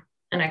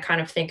 And I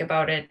kind of think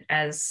about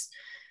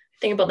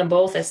them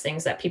both as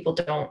things that people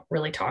don't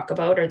really talk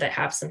about or that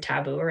have some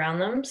taboo around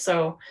them.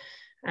 So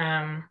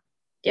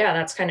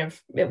that's kind of,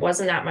 it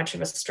wasn't that much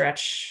of a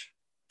stretch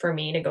for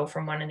me to go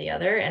from one to the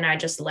other. And I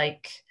just I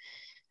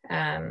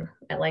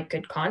like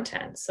good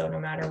content. So no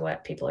matter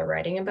what people are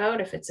writing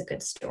about, if it's a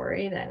good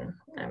story, then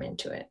I'm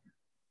into it.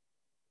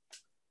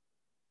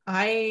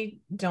 I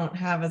don't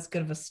have as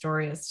good of a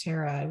story as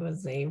Tara. I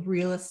was a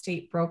real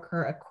estate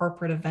broker, a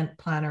corporate event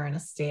planner, and a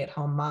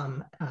stay-at-home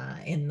mom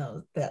in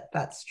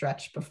that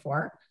stretch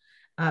before.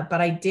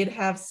 But I did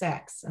have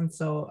sex, and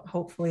so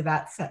hopefully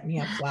that set me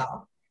up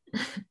well.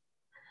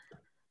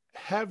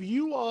 Have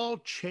you all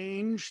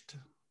changed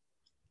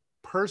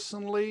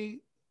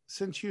personally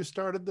since you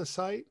started the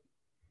site?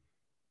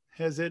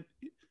 Has it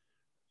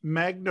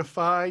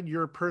magnified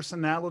your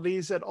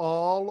personalities at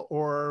all,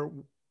 or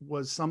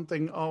was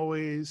something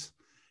always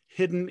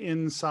hidden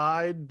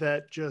inside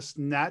that just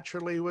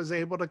naturally was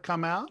able to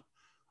come out?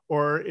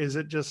 Or is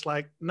it just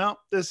like, no,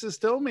 this is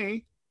still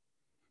me?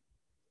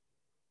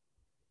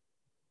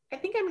 I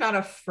think I'm not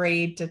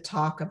afraid to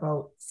talk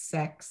about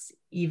sex,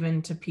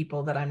 even to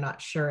people that I'm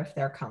not sure if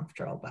they're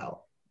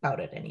comfortable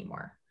about it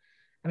anymore.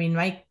 I mean,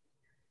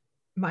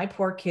 my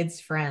poor kids'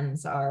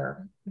 friends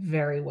are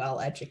very well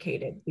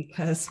educated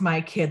because my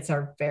kids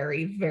are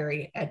very,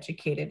 very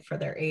educated for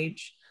their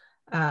age.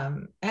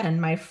 And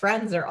my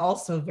friends are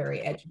also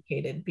very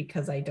educated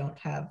because I don't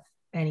have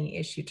any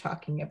issue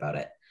talking about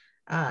it.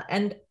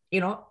 And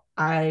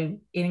it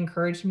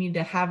encouraged me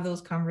to have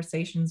those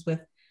conversations with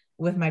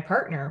my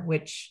partner,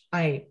 which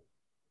I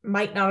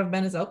might not have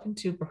been as open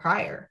to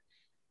prior.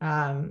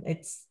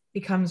 It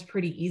becomes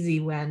pretty easy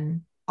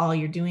when all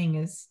you're doing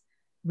is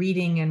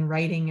reading and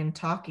writing and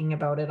talking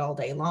about it all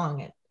day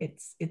long.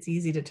 It's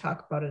easy to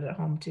talk about it at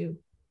home too.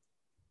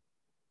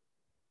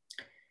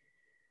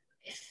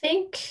 I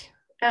think,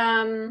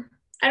 I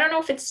don't know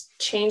if it's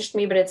changed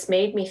me, but it's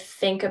made me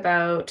think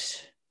about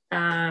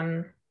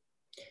the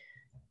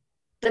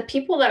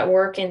people that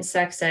work in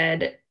sex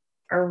ed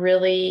are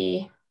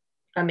really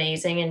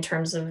amazing in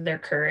terms of their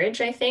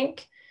courage, I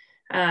think,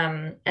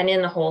 and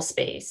in the whole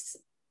space,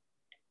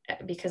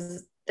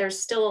 because there's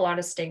still a lot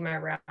of stigma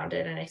around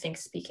it. And I think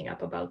speaking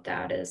up about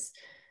that is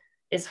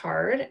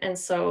hard. And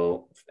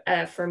so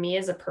for me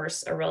as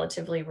a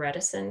relatively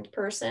reticent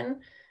person,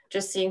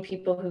 just seeing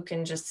people who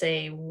can just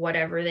say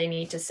whatever they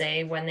need to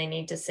say when they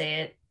need to say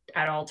it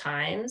at all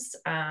times,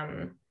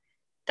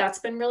 that's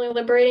been really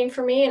liberating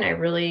for me. And I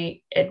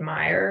really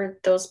admire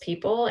those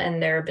people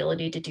and their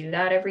ability to do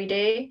that every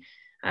day.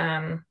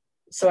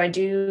 So I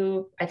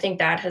think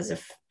that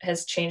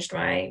has changed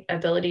my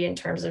ability in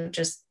terms of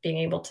just being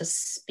able to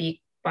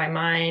speak my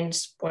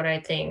mind, what I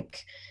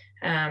think,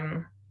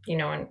 and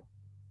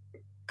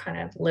kind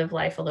of live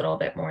life a little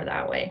bit more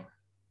that way.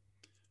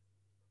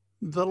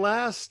 The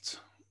last,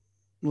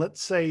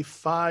 let's say,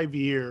 5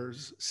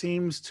 years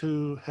seems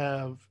to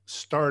have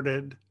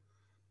started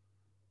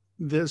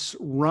this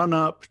run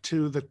up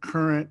to the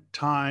current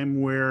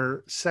time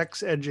where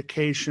sex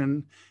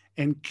education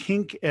and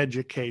kink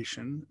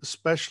education,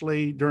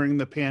 especially during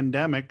the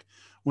pandemic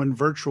when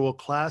virtual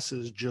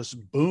classes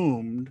just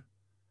boomed.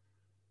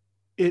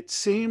 It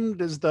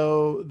seemed as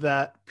though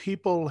that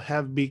people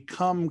have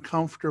become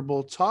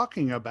comfortable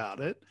talking about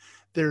it.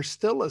 There's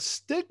still a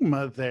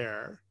stigma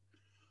there,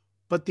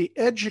 but the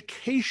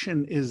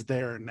education is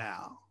there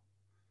now.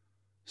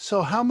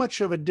 So how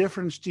much of a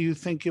difference do you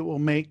think it will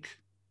make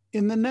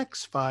in the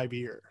next 5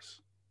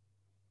 years?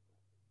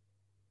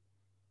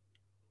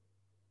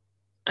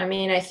 I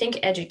mean, I think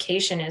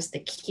education is the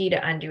key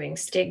to undoing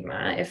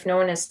stigma. If no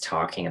one is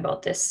talking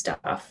about this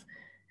stuff,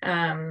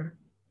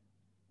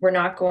 we're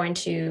not going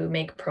to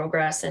make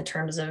progress in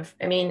terms of,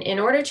 I mean, in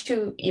order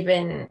to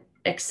even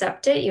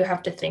accept it, you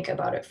have to think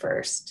about it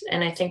first.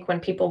 And I think when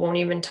people won't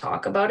even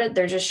talk about it,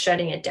 they're just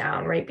shutting it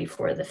down right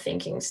before the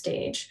thinking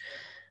stage.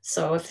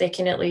 So if they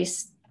can at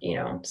least, you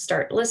know,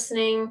 start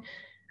listening,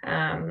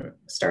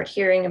 start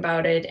hearing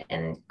about it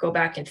and go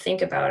back and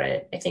think about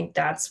it, I think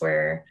that's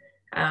where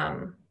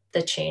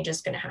the change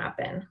is going to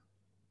happen.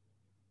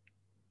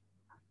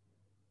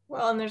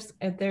 Well,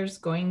 and there's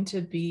going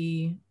to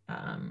be,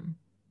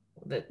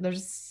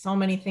 there's so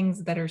many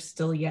things that are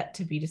still yet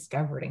to be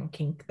discovered in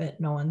kink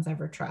that no one's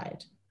ever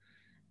tried.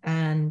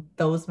 And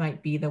those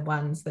might be the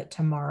ones that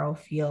tomorrow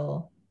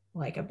feel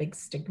like a big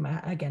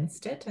stigma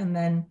against it. And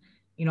then,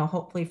 you know,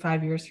 hopefully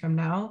 5 years from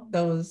now,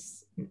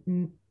 those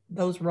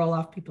roll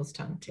off people's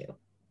tongue too.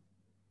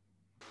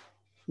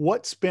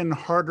 What's been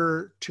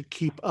harder to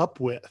keep up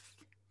with,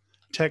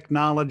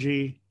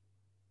 technology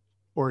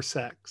or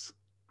sex?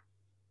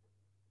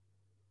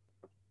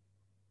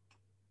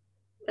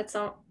 That's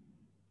all,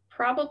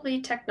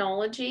 probably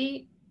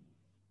technology,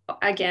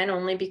 again,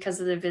 only because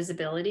of the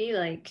visibility.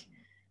 Like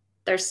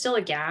there's still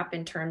a gap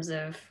in terms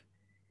of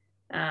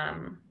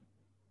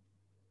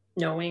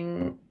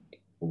knowing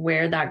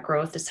where that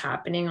growth is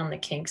happening on the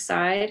kink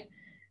side.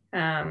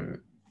 You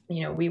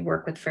know, we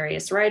work with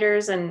various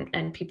writers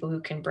and people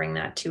who can bring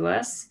that to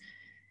us.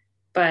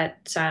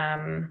 But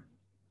I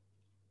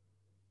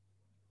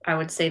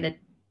would say that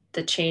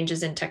the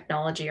changes in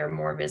technology are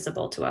more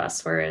visible to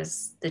us,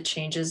 whereas the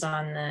changes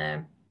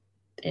in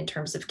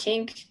terms of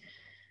kink,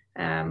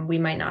 we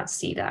might not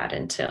see that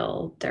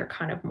until they're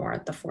kind of more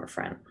at the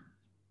forefront.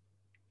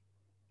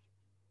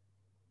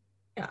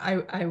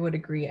 Yeah, I would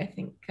agree. I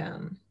think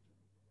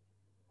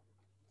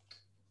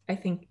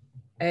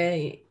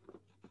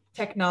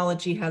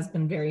technology has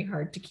been very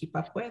hard to keep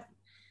up with.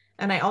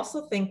 And I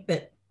also think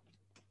that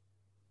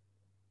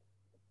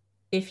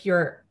if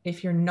you're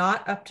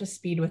not up to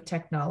speed with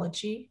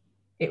technology,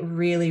 it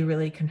really,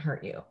 really can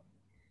hurt you.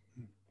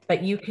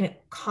 But you can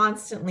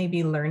constantly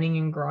be learning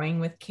and growing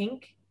with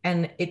kink.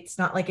 And it's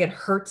not like it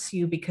hurts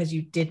you because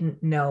you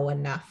didn't know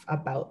enough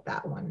about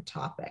that one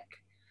topic.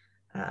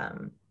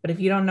 But if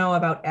you don't know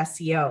about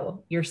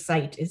SEO, your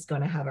site is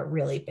going to have a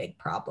really big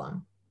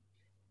problem.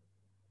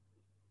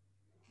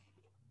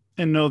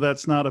 And no,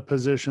 that's not a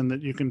position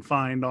that you can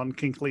find on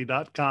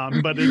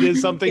kinkly.com, but it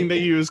is something they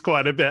use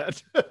quite a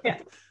bit. Yeah.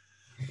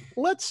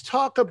 Let's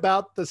talk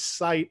about the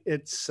site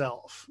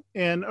itself.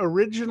 And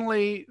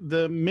originally,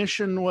 the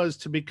mission was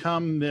to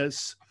become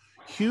this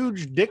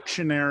huge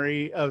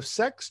dictionary of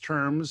sex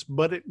terms,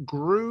 but it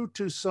grew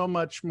to so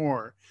much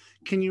more.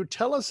 Can you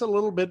tell us a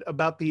little bit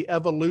about the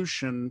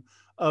evolution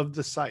of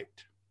the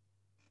site?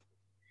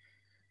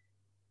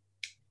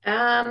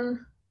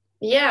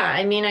 Yeah,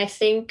 I mean, I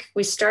think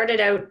we started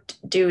out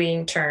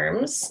doing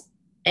terms,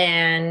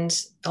 and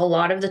a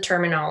lot of the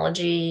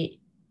terminology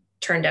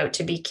turned out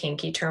to be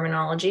kinky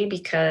terminology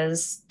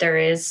because there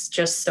is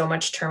just so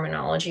much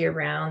terminology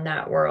around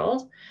that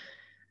world.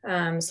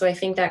 So I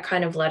think that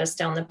kind of led us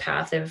down the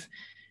path of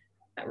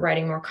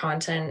writing more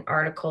content,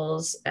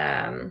 articles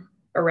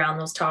around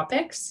those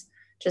topics,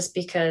 just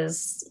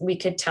because we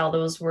could tell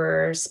those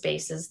were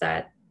spaces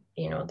that,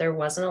 you know, there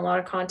wasn't a lot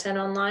of content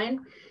online.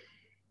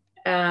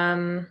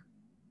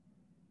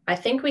 I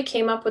think we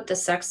came up with the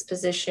sex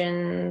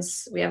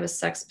positions. We have a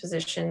sex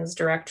positions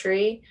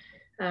directory,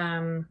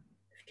 a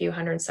few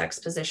hundred sex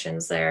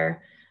positions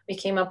there. We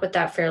came up with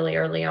that fairly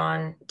early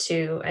on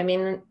too. I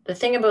mean, the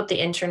thing about the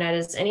internet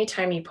is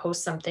anytime you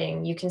post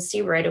something, you can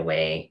see right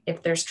away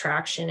if there's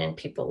traction and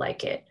people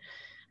like it.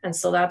 And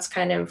so that's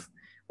kind of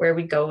where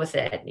we go with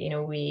it. You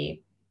know,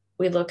 we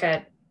look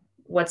at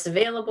what's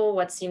available,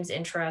 what seems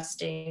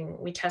interesting.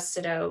 We test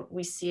it out.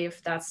 We see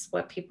if that's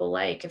what people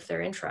like, if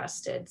they're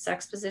interested.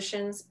 Sex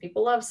positions,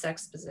 people love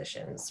sex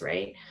positions,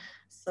 right?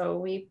 So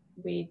we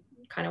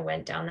kind of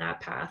went down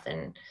that path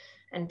and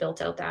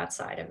built out that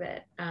side of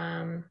it.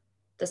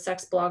 The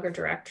sex blogger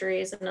directory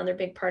is another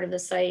big part of the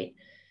site.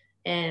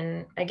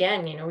 And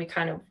again, you know, we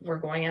kind of were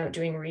going out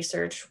doing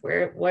research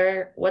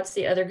what's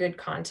the other good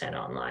content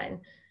online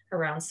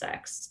around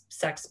sex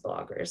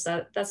bloggers.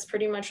 That's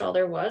pretty much all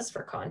there was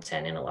for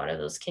content in a lot of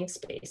those kink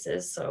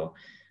spaces. So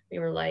we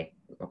were like,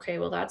 okay,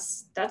 well,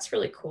 that's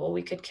really cool.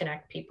 We could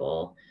connect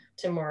people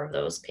to more of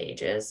those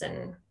pages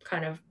and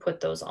kind of put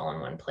those all in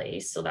one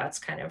place. So that's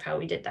kind of how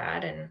we did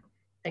that. And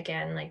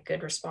again, like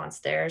good response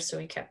there. So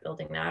we kept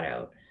building that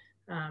out.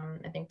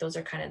 I think those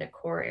are kind of the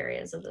core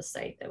areas of the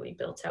site that we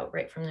built out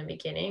right from the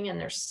beginning,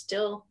 and they're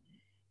still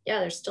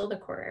the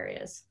core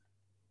areas.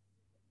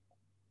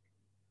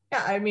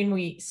 Yeah, I mean,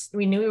 we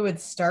knew we would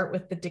start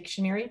with the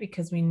dictionary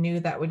because we knew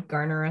that would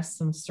garner us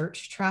some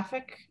search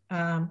traffic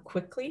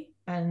quickly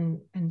and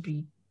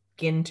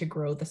begin to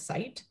grow the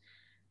site.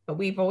 But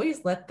we've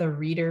always let the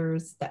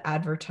readers, the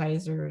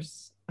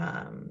advertisers,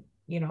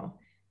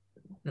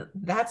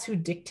 that's who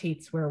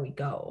dictates where we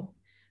go.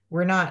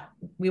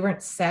 We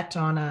weren't set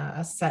on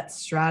a set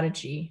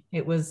strategy.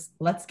 It was,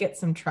 let's get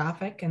some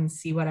traffic and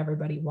see what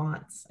everybody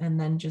wants, and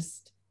then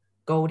just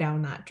go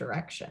down that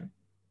direction.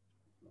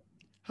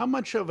 How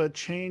much of a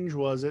change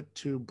was it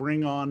to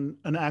bring on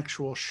an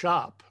actual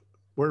shop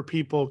where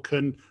people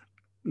can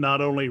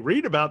not only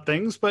read about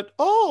things, but,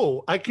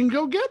 oh, I can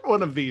go get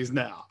one of these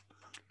now?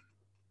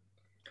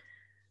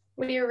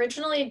 We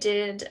originally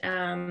did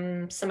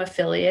some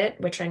affiliate,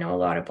 which I know a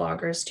lot of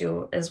bloggers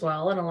do as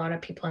well, and a lot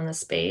of people in the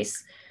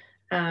space.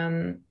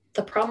 The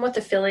problem with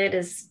affiliate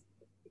is,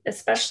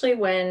 especially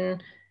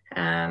when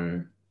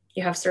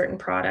you have certain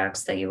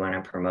products that you want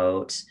to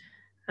promote,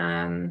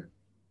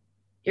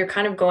 you're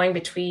kind of going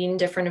between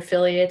different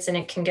affiliates and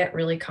it can get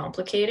really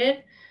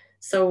complicated.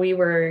 So we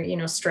were,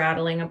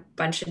 straddling a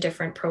bunch of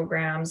different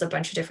programs, a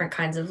bunch of different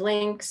kinds of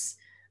links,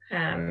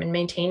 and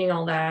maintaining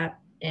all that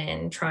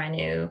and trying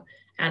to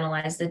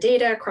analyze the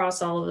data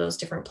across all of those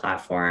different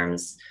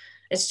platforms.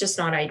 It's just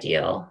not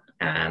ideal.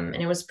 And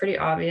it was pretty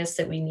obvious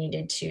that we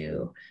needed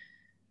to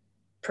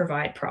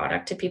provide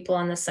product to people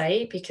on the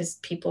site because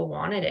people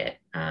wanted it.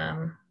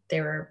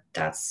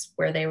 That's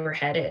where they were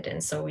headed.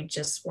 And so we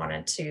just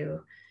wanted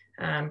to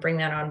bring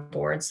that on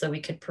board so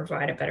we could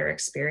provide a better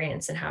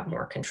experience and have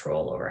more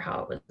control over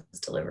how it was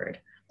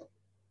delivered.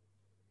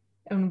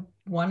 And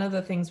one of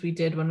the things we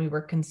did when we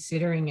were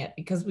considering it,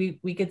 because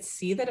we could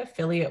see that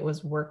affiliate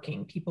was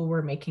working, people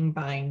were making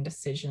buying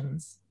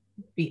decisions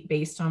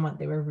based on what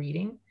they were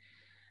reading.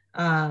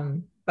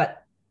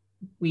 But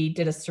we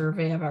did a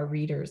survey of our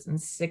readers and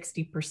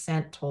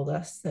 60% told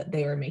us that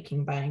they were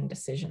making buying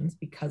decisions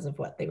because of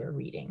what they were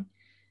reading.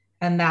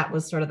 And that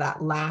was sort of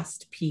that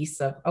last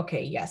piece of,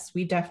 okay, yes,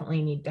 we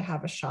definitely need to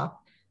have a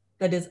shop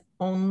that is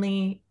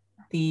only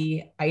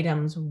the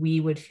items we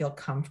would feel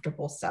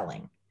comfortable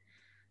selling.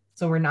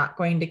 So we're not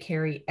going to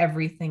carry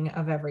everything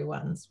of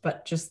everyone's,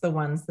 but just the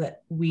ones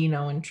that we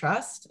know and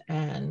trust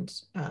and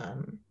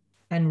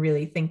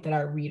really think that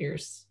our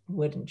readers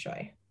would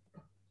enjoy.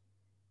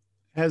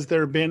 Has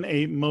there been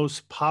a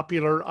most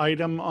popular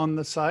item on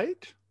the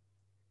site?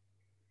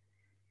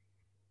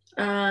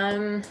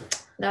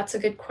 That's a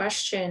good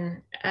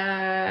question.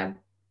 The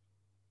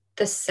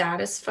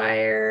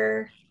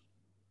Satisfier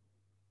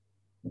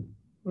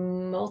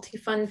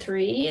Multi-Fun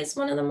 3 is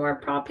one of the more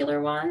popular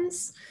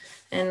ones.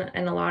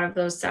 And a lot of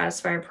those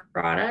Satisfier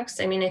products.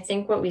 I mean, I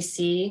think what we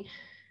see,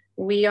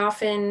 we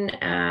often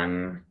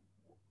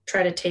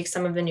try to take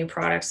some of the new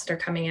products that are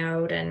coming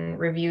out and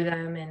review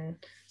them and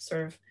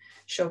sort of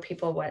show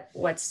people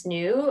what's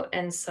new.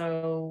 And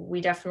so we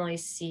definitely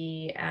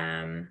see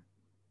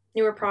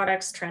newer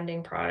products,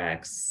 trending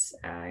products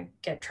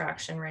get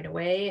traction right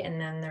away. And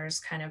then there's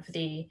kind of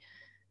the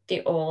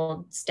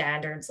old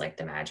standards like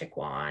the Magic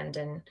Wand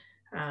and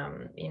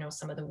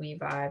some of the Wii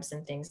Vibes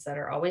and things that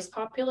are always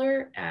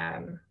popular,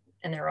 and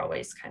they're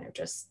always kind of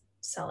just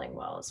selling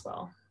well as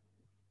well.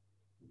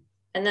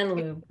 And then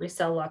lube, we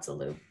sell lots of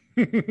lube.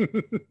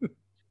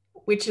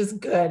 Which is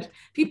good.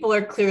 People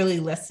are clearly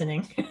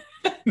listening.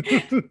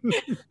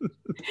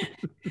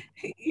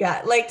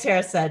 Yeah, like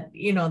Tara said,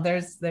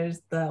 there's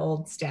the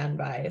old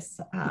standbys,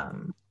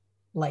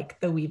 like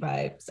the Wii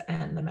Vibes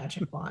and the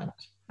Magic Wand.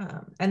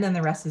 And then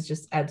the rest is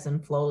just ebbs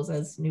and flows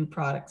as new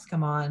products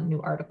come on,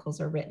 new articles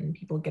are written,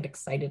 people get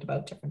excited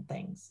about different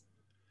things.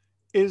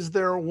 Is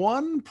there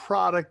one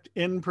product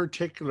in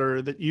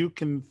particular that you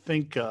can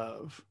think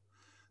of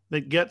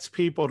that gets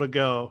people to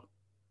go,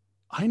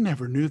 I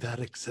never knew that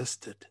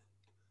existed?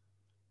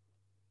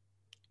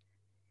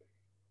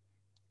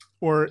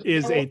 Or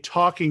is a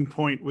talking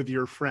point with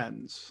your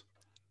friends?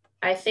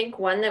 I think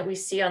one that we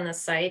see on the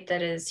site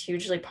that is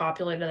hugely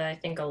popular that I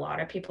think a lot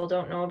of people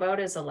don't know about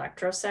is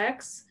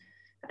Electrosex.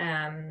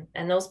 And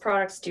those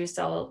products do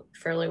sell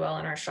fairly well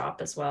in our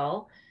shop as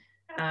well.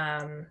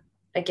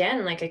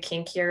 Again, like a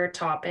kinkier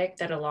topic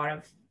that a lot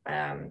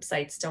of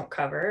sites don't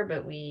cover,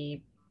 but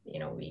we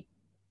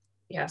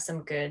have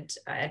some good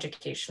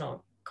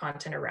educational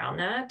content around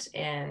that.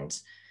 And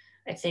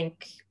I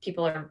think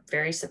people are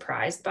very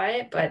surprised by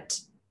it, but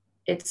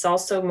it's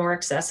also more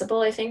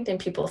accessible, I think, than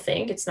people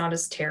think. It's not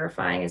as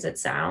terrifying as it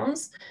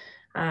sounds.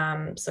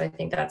 So I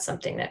think that's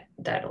something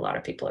that a lot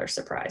of people are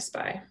surprised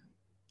by.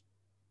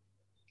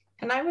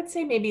 And I would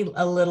say maybe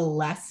a little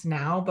less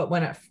now, but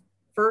when it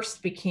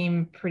first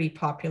became pretty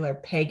popular,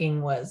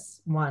 pegging was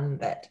one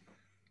that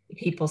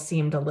people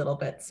seemed a little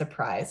bit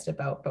surprised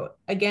about. But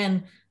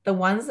again, the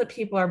ones that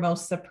people are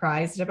most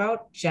surprised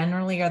about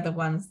generally are the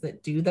ones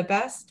that do the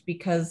best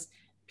because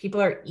people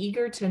are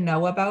eager to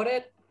know about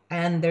it.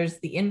 And there's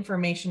the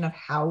information of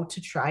how to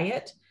try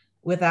it,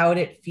 without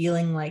it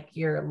feeling like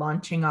you're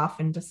launching off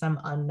into some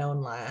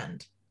unknown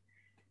land.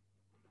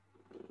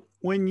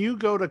 When you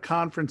go to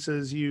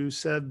conferences, you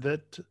said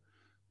that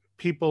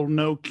people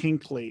know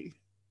Kinkley.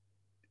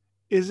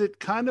 Is it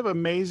kind of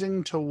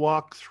amazing to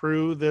walk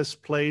through this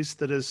place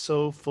that is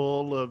so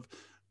full of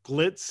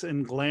glitz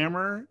and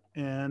glamour,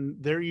 and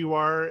there you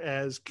are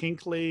as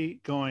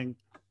Kinkley going,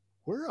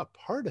 we're a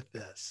part of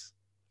this?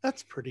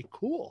 That's pretty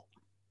cool.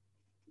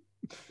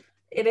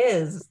 It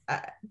is.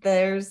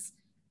 There's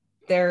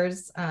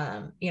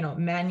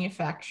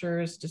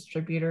manufacturers,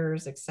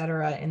 distributors,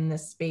 etc. in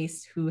this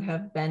space who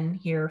have been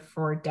here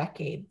for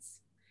decades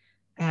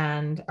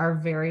and are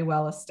very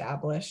well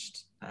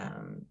established.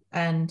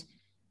 And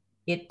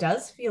it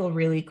does feel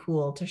really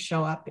cool to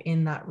show up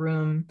in that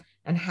room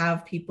and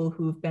have people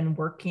who've been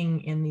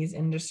working in these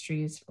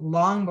industries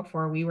long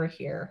before we were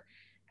here,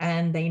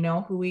 and they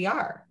know who we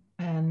are.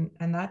 And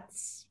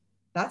that's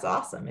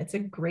awesome. It's a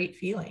great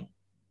feeling.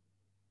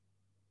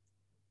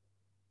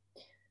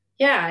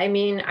 Yeah, I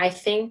mean, I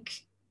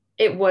think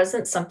it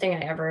wasn't something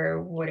I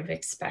ever would have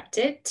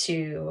expected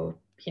to,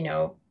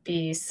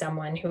 be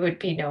someone who would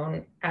be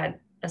known at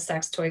a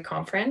sex toy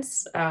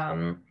conference.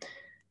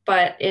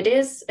 But it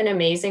is an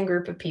amazing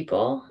group of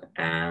people.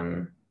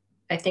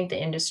 I think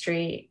the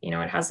industry,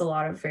 it has a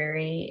lot of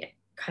very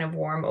kind of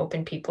warm,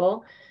 open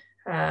people.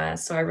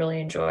 So I really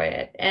enjoy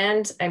it.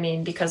 And I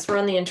mean, because we're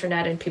on the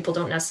internet and people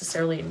don't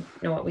necessarily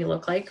know what we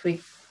look like,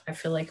 I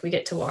feel like we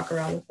get to walk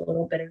around with a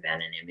little bit of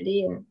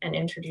anonymity and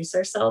introduce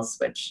ourselves,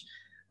 which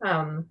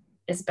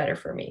is better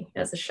for me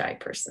as a shy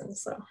person.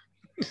 So,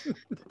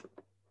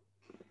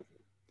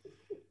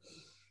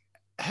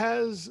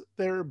 has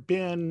there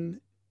been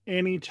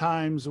any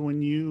times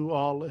when you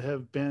all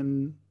have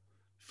been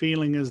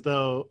feeling as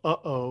though,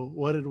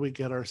 what did we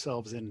get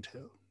ourselves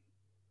into?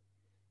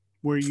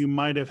 Where you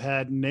might have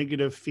had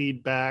negative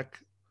feedback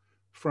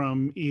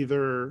from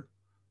either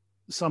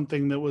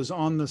something that was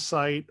on the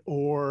site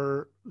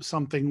or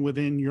something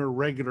within your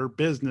regular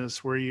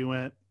business where you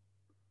went,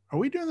 are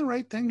we doing the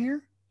right thing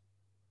here?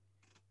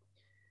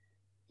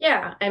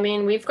 Yeah, I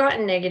mean, we've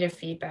gotten negative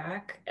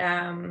feedback.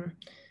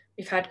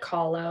 We've had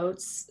call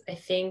outs. I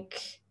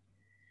think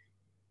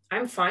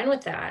I'm fine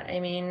with that.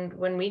 I mean,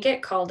 when we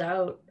get called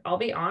out, I'll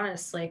be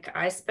honest, like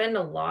I spend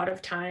a lot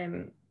of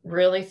time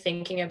really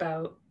thinking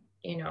about,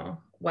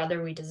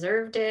 whether we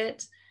deserved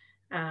it,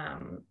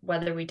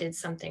 whether we did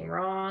something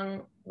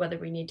wrong, whether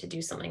we need to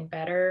do something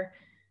better.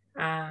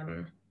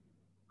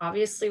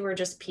 Obviously, we're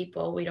just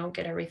people. We don't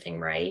get everything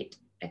right.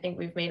 I think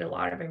we've made a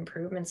lot of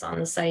improvements on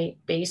the site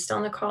based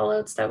on the call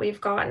outs that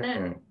we've gotten.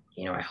 And,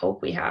 I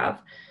hope we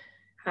have.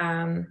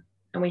 And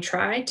we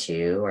try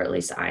to, or at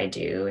least I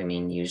do. I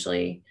mean,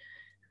 usually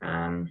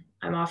I'm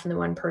often the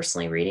one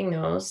personally reading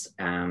those,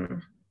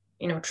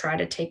 try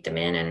to take them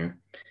in and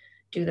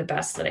do the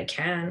best that I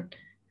can.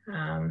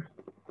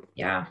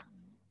 Yeah.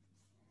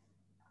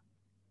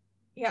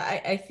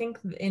 Yeah, I think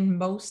in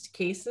most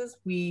cases,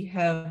 we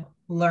have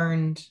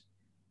learned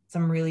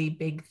some really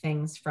big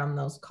things from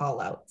those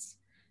call outs.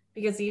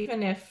 Because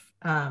even if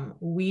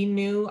we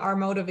knew our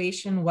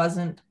motivation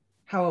wasn't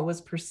how it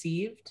was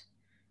perceived,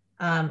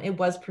 it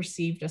was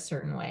perceived a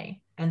certain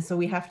way. And so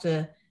we have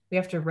to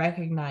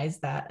recognize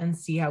that and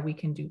see how we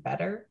can do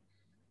better.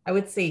 I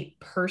would say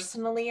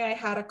personally, I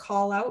had a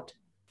call out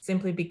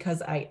simply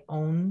because I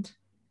owned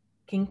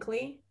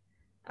Kinkley,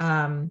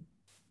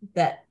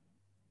 that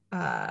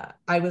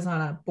I was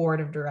on a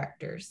board of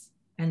directors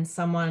and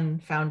someone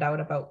found out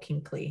about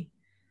Kinkley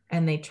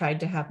and they tried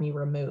to have me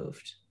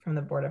removed from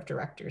the board of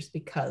directors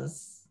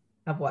because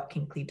of what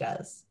Kinkley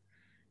does.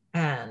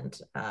 And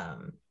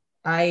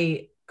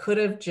I could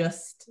have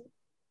just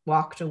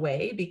walked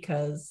away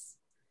because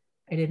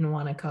I didn't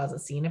want to cause a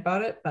scene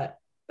about it, but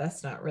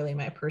that's not really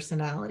my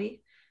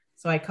personality.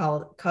 So I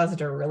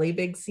caused a really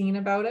big scene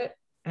about it,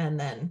 and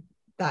then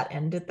that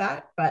ended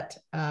that. But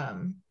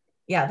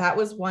yeah, that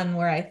was one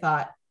where I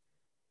thought,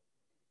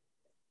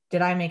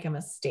 did I make a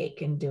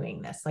mistake in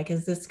doing this? Like,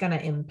 is this going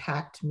to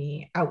impact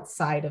me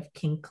outside of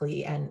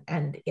Kinkley and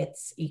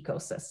its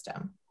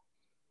ecosystem?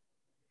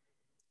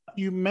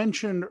 You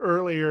mentioned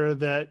earlier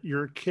that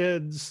your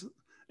kids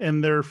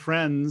and their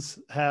friends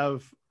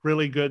have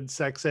really good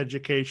sex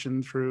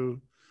education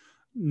through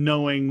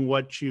knowing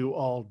what you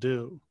all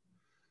do.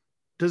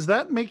 Does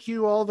that make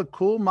you all the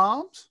cool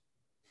moms?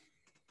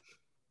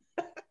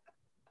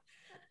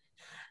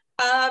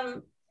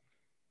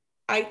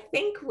 I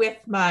think with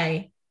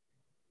my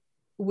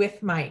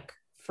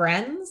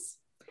friends,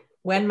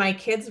 when my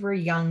kids were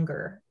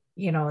younger,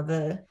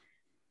 the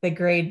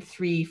grade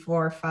 3,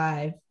 4,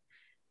 5,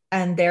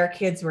 and their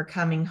kids were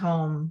coming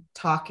home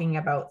talking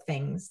about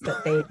things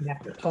that they'd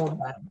never told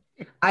them,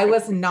 I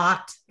was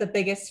not the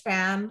biggest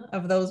fan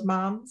of those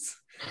moms.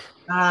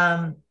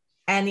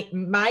 And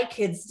my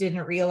kids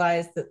didn't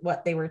realize that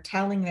what they were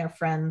telling their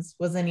friends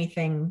was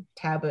anything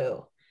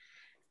taboo.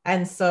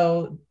 And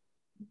so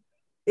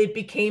it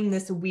became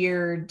this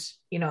weird,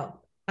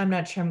 I'm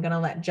not sure I'm going to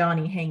let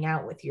Johnny hang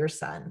out with your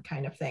son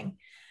kind of thing.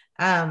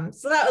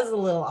 So that was a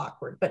little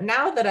awkward. But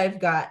now that I've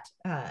got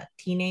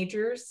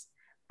teenagers,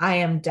 I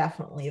am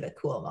definitely the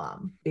cool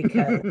mom,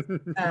 because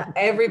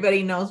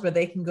everybody knows where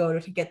they can go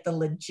to get the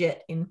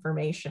legit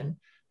information.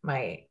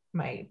 My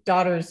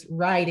daughter's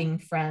riding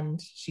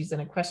friend, she's an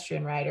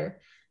equestrian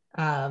rider,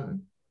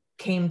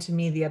 came to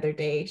me the other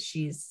day.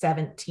 She's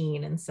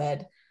 17 and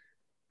said,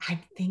 I'm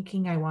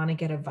thinking I want to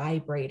get a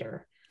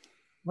vibrator.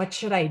 What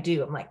should I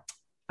do? I'm like,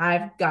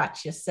 I've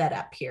got you set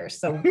up here.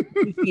 So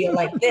you feel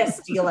like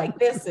this, feel like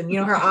this. And,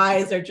 her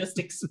eyes are just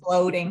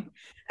exploding.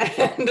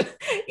 And,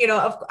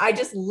 I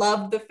just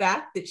love the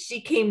fact that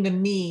she came to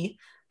me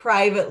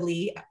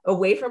privately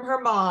away from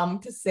her mom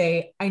to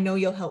say, I know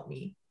you'll help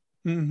me.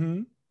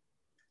 Mm-hmm.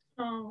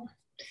 Oh,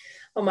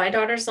 well, my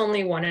daughter's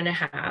only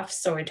 1.5,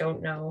 so I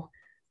don't know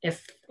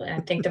if I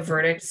think the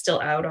verdict's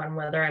still out on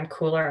whether I'm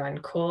cool or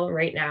uncool.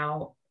 Right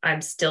now,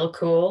 I'm still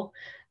cool.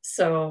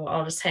 So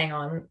I'll just hang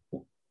on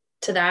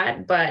to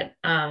that. But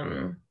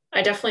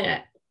I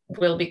definitely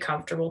will be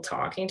comfortable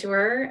talking to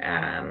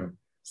her.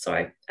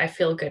 So I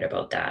feel good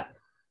about that.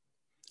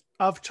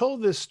 I've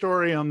told this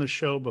story on the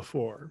show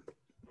before,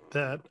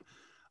 that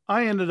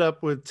I ended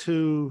up with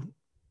 2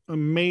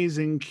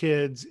 amazing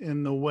kids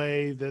in the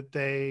way that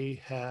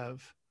they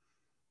have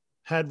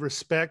had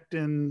respect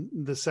in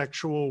the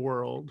sexual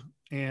world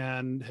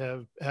and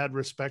have had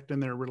respect in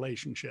their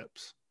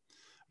relationships.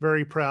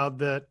 Very proud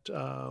that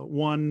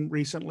one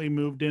recently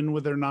moved in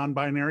with their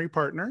non-binary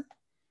partner.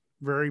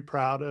 Very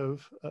proud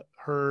of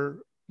her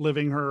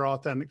living her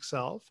authentic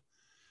self.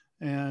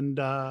 And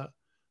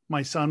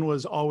my son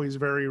was always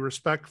very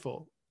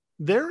respectful.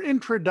 Their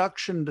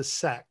introduction to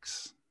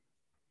sex,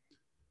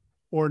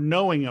 or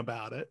knowing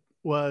about it,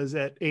 was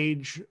at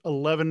age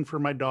 11 for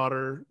my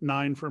daughter,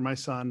 9 for my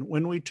son,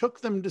 when we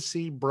took them to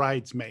see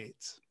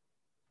Bridesmaids.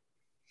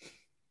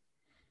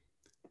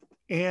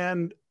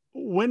 And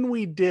when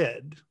we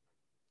did,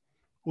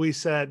 we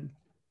said,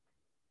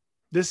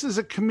 this is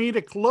a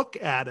comedic look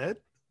at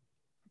it,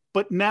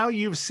 but now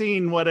you've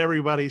seen what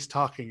everybody's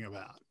talking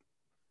about.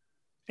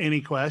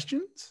 Any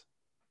questions?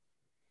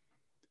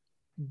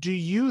 Do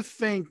you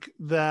think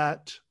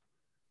that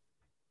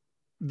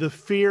the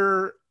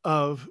fear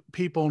of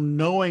people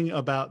knowing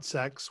about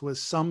sex with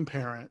some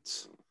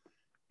parents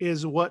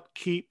is what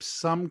keeps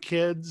some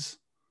kids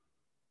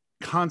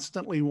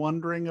constantly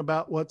wondering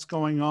about what's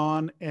going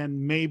on and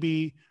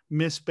maybe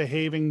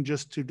misbehaving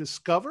just to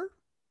discover?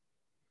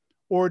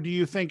 Or do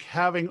you think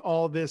having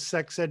all this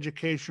sex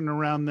education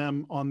around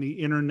them on the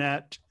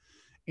internet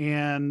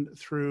and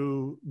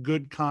through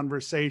good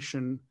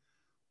conversation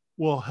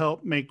will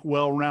help make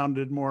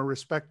well-rounded, more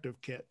respective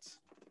kids?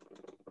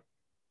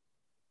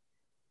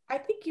 I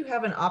think you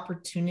have an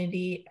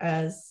opportunity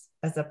as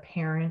a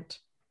parent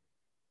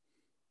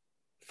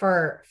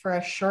for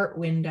a short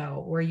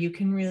window where you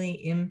can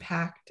really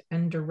impact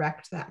and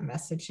direct that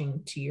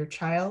messaging to your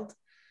child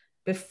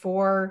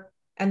before,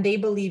 and they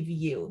believe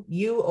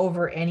you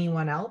over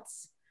anyone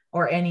else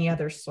or any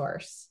other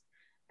source.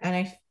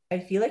 And I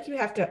feel like you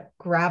have to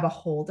grab a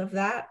hold of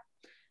that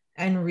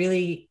and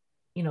really,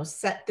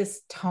 set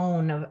this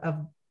tone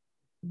of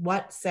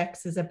what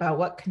sex is about,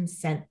 what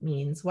consent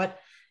means, what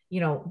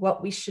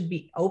we should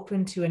be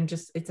open to, and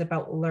just, it's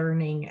about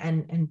learning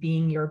and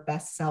being your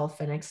best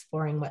self and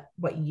exploring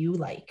what you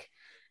like.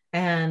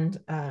 And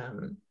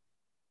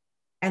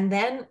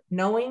then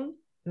knowing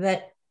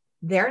that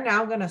they're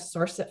now going to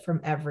source it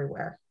from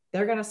everywhere.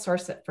 They're going to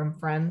source it from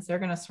friends. They're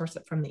going to source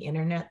it from the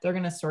internet. They're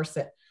going to source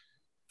it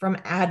from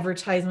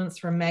advertisements,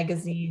 from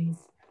magazines.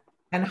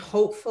 And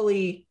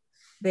hopefully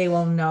they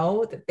will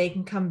know that they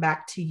can come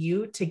back to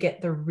you to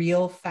get the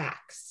real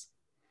facts.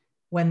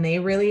 When they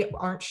really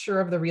aren't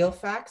sure of the real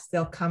facts,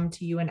 they'll come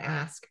to you and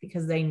ask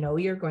because they know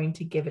you're going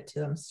to give it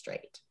to them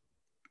straight.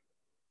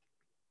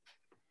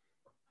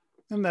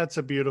 And that's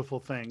a beautiful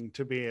thing,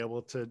 to be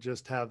able to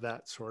just have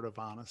that sort of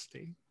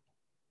honesty.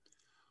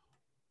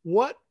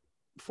 What,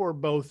 for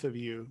both of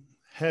you,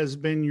 has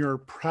been your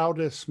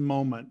proudest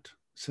moment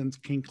since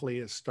Kinkly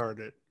has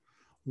started?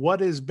 What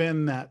has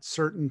been that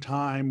certain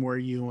time where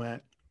you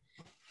went,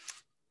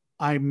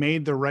 I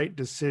made the right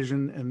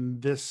decision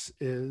and this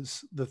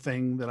is the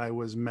thing that I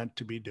was meant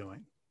to be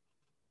doing?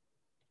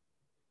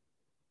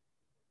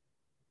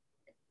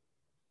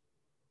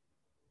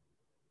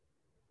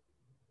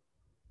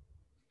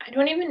 I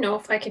don't even know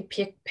if I could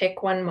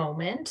pick one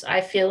moment.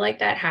 I feel like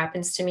that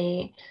happens to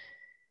me,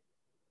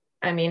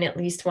 at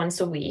least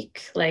once a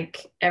week.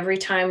 Like every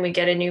time we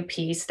get a new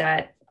piece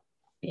that,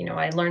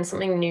 I learn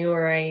something new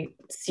or I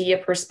see a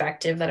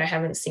perspective that I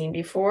haven't seen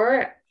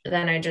before,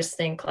 then I just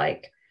think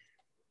like,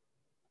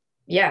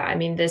 yeah,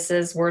 this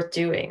is worth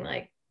doing.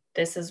 Like,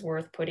 this is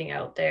worth putting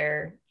out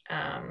there.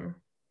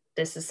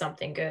 This is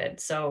something good.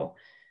 So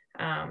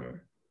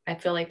I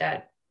feel like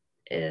that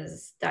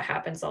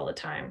happens all the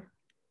time.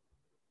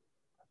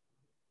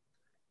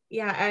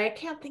 Yeah, I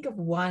can't think of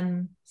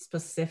one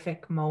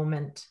specific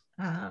moment.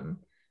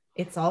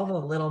 It's all the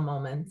little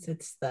moments.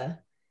 It's the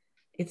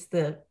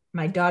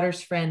my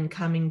daughter's friend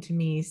coming to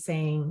me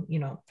saying, you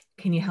know,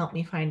 can you help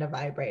me find a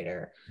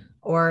vibrator?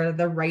 Or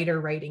the writer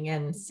writing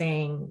in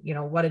saying, you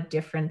know, what a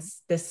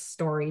difference this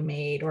story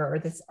made or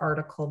this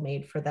article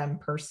made for them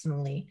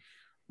personally,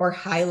 or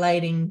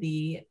highlighting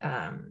the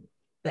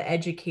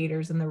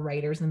educators and the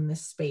writers in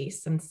this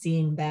space and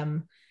seeing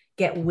them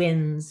get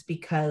wins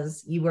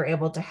because you were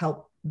able to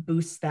help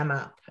boost them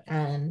up.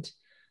 And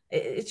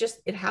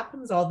it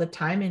happens all the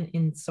time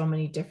in so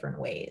many different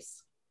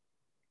ways.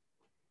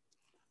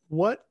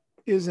 What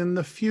is in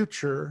the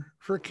future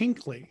for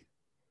Kinkly?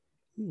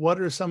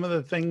 What are some of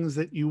the things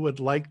that you would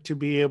like to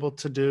be able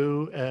to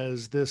do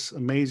as this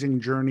amazing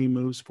journey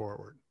moves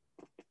forward?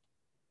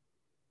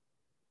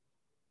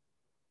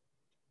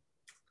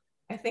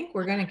 I think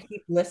we're going to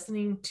keep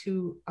listening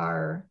to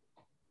our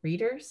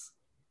readers,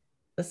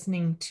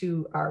 listening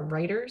to our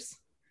writers,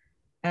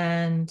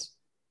 and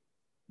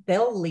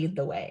they'll lead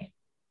the way.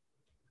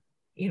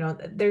 You know,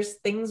 there's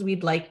things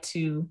we'd like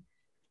to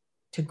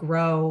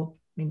grow,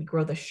 maybe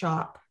grow the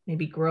shop,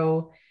 maybe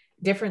grow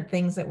different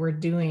things that we're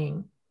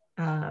doing.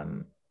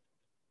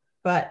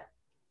 But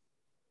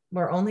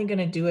we're only going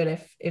to do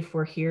it if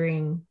we're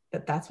hearing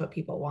that that's what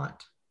people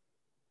want.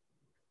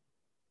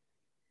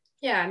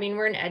 Yeah, I mean,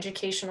 we're an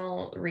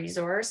educational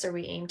resource, or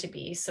we aim to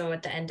be. So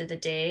at the end of the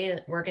day,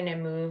 we're going to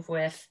move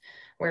with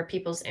where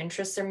people's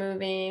interests are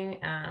moving,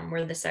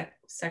 where the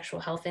sexual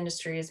health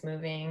industry is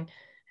moving,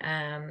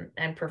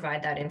 and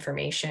provide that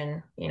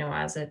information, you know,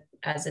 as it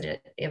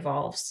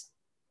evolves.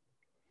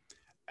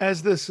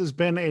 As this has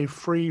been a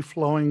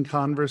free-flowing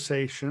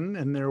conversation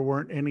and there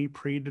weren't any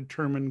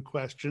predetermined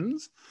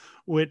questions,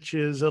 which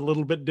is a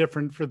little bit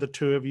different for the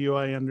two of you,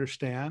 I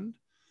understand.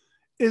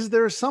 Is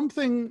there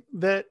something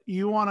that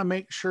you want to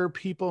make sure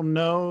people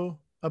know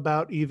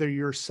about either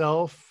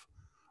yourself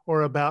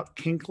or about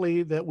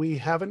Kinkly that we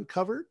haven't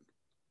covered?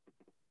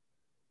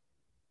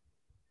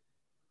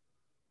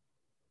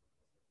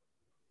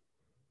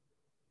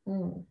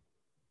 Maybe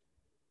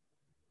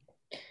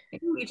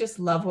we just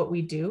love what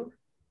we do.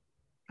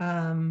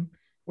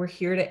 We're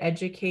here to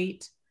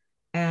educate.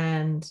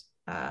 And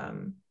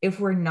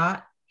if we're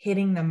not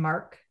hitting the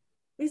mark,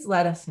 please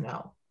let us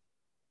know.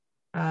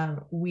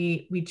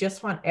 We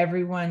just want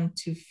everyone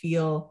to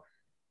feel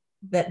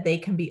that they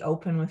can be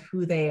open with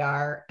who they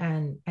are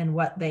and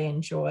what they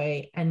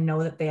enjoy, and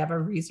know that they have a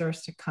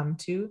resource to come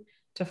to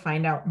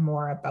find out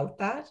more about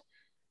that.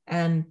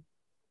 And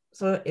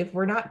so if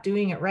we're not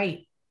doing it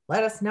right,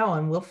 let us know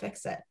and we'll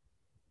fix it.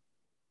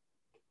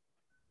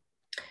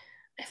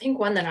 I think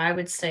one that I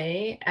would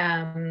say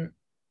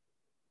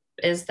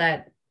is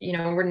that, you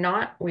know,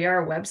 we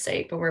are a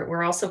website, but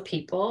we're also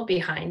people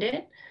behind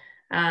it.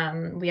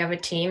 We have a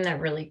team that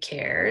really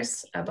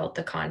cares about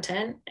the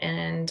content,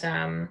 and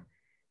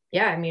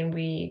yeah, I mean,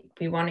 we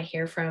want to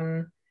hear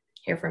from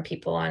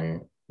people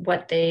on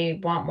what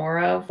they want more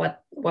of,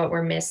 what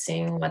we're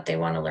missing, what they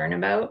want to learn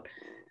about,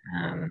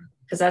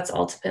 because that's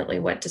ultimately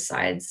what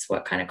decides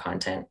what kind of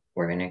content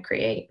we're going to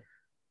create.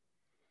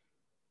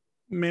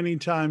 Many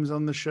times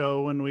on the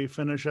show, when we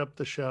finish up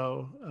the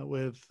show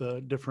with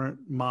different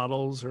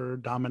models or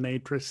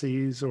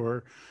dominatrices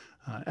or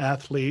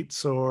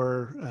athletes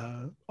or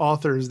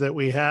authors that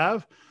we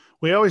have,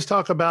 we always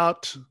talk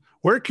about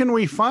where can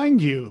we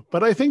find you?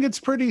 But I think it's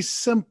pretty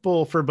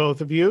simple for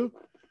both of you,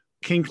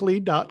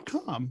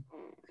 Kinkly.com.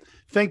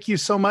 Thank you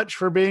so much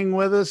for being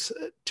with us,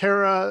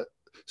 Tara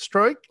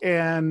Stroik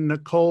and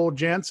Nicole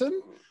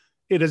Jansen.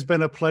 It has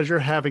been a pleasure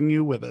having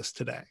you with us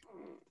today.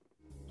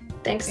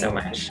 Thanks so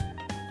much.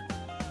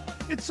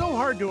 It's so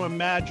hard to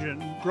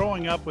imagine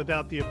growing up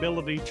without the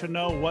ability to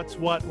know what's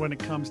what when it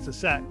comes to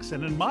sex.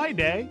 And in my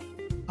day,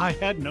 I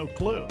had no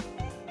clue.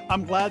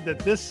 I'm glad that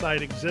this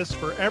site exists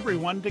for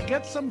everyone to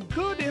get some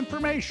good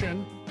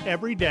information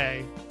every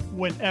day,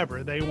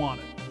 whenever they want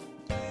it.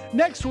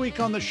 Next week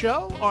on the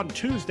show, on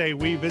Tuesday,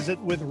 we visit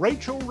with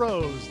Rachel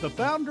Rose, the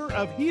founder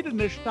of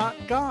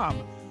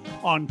Hedonish.com,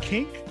 on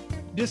kink,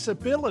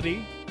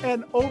 disability,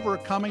 and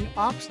overcoming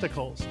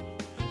obstacles.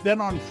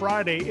 Then on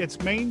Friday,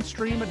 it's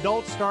mainstream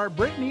adult star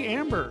Brittany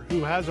Amber,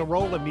 who has a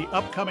role in the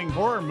upcoming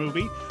horror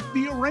movie,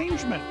 The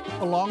Arrangement,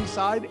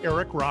 alongside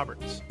Eric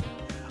Roberts.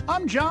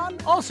 I'm John,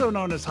 also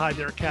known as Hi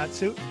There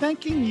Catsuit,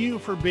 thanking you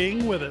for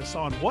being with us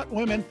on What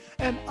Women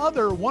and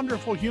Other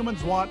Wonderful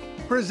Humans Want,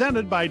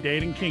 presented by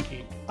Dating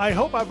Kinky. I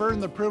hope I've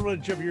earned the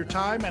privilege of your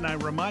time, and I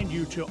remind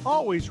you to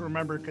always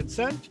remember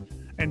consent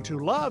and to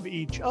love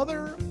each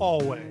other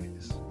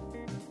always.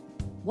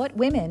 What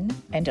Women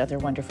and Other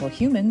Wonderful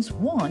Humans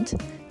Want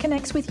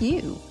connects with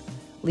you.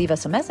 Leave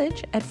us a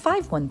message at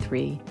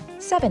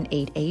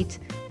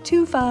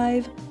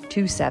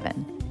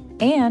 513-788-2527.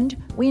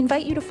 And we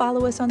invite you to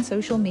follow us on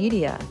social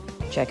media.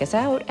 Check us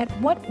out at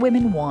What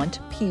Women Want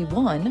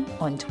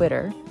P1 on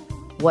Twitter,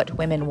 What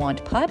Women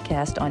Want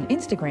Podcast on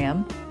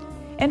Instagram,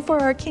 and for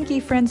our kinky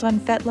friends on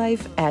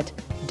FetLife at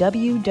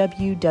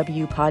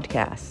WWW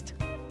Podcast.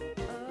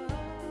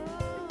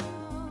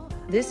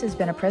 This has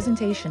been a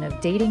presentation of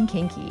Dating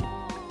Kinky.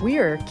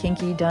 We're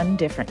kinky done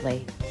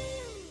differently.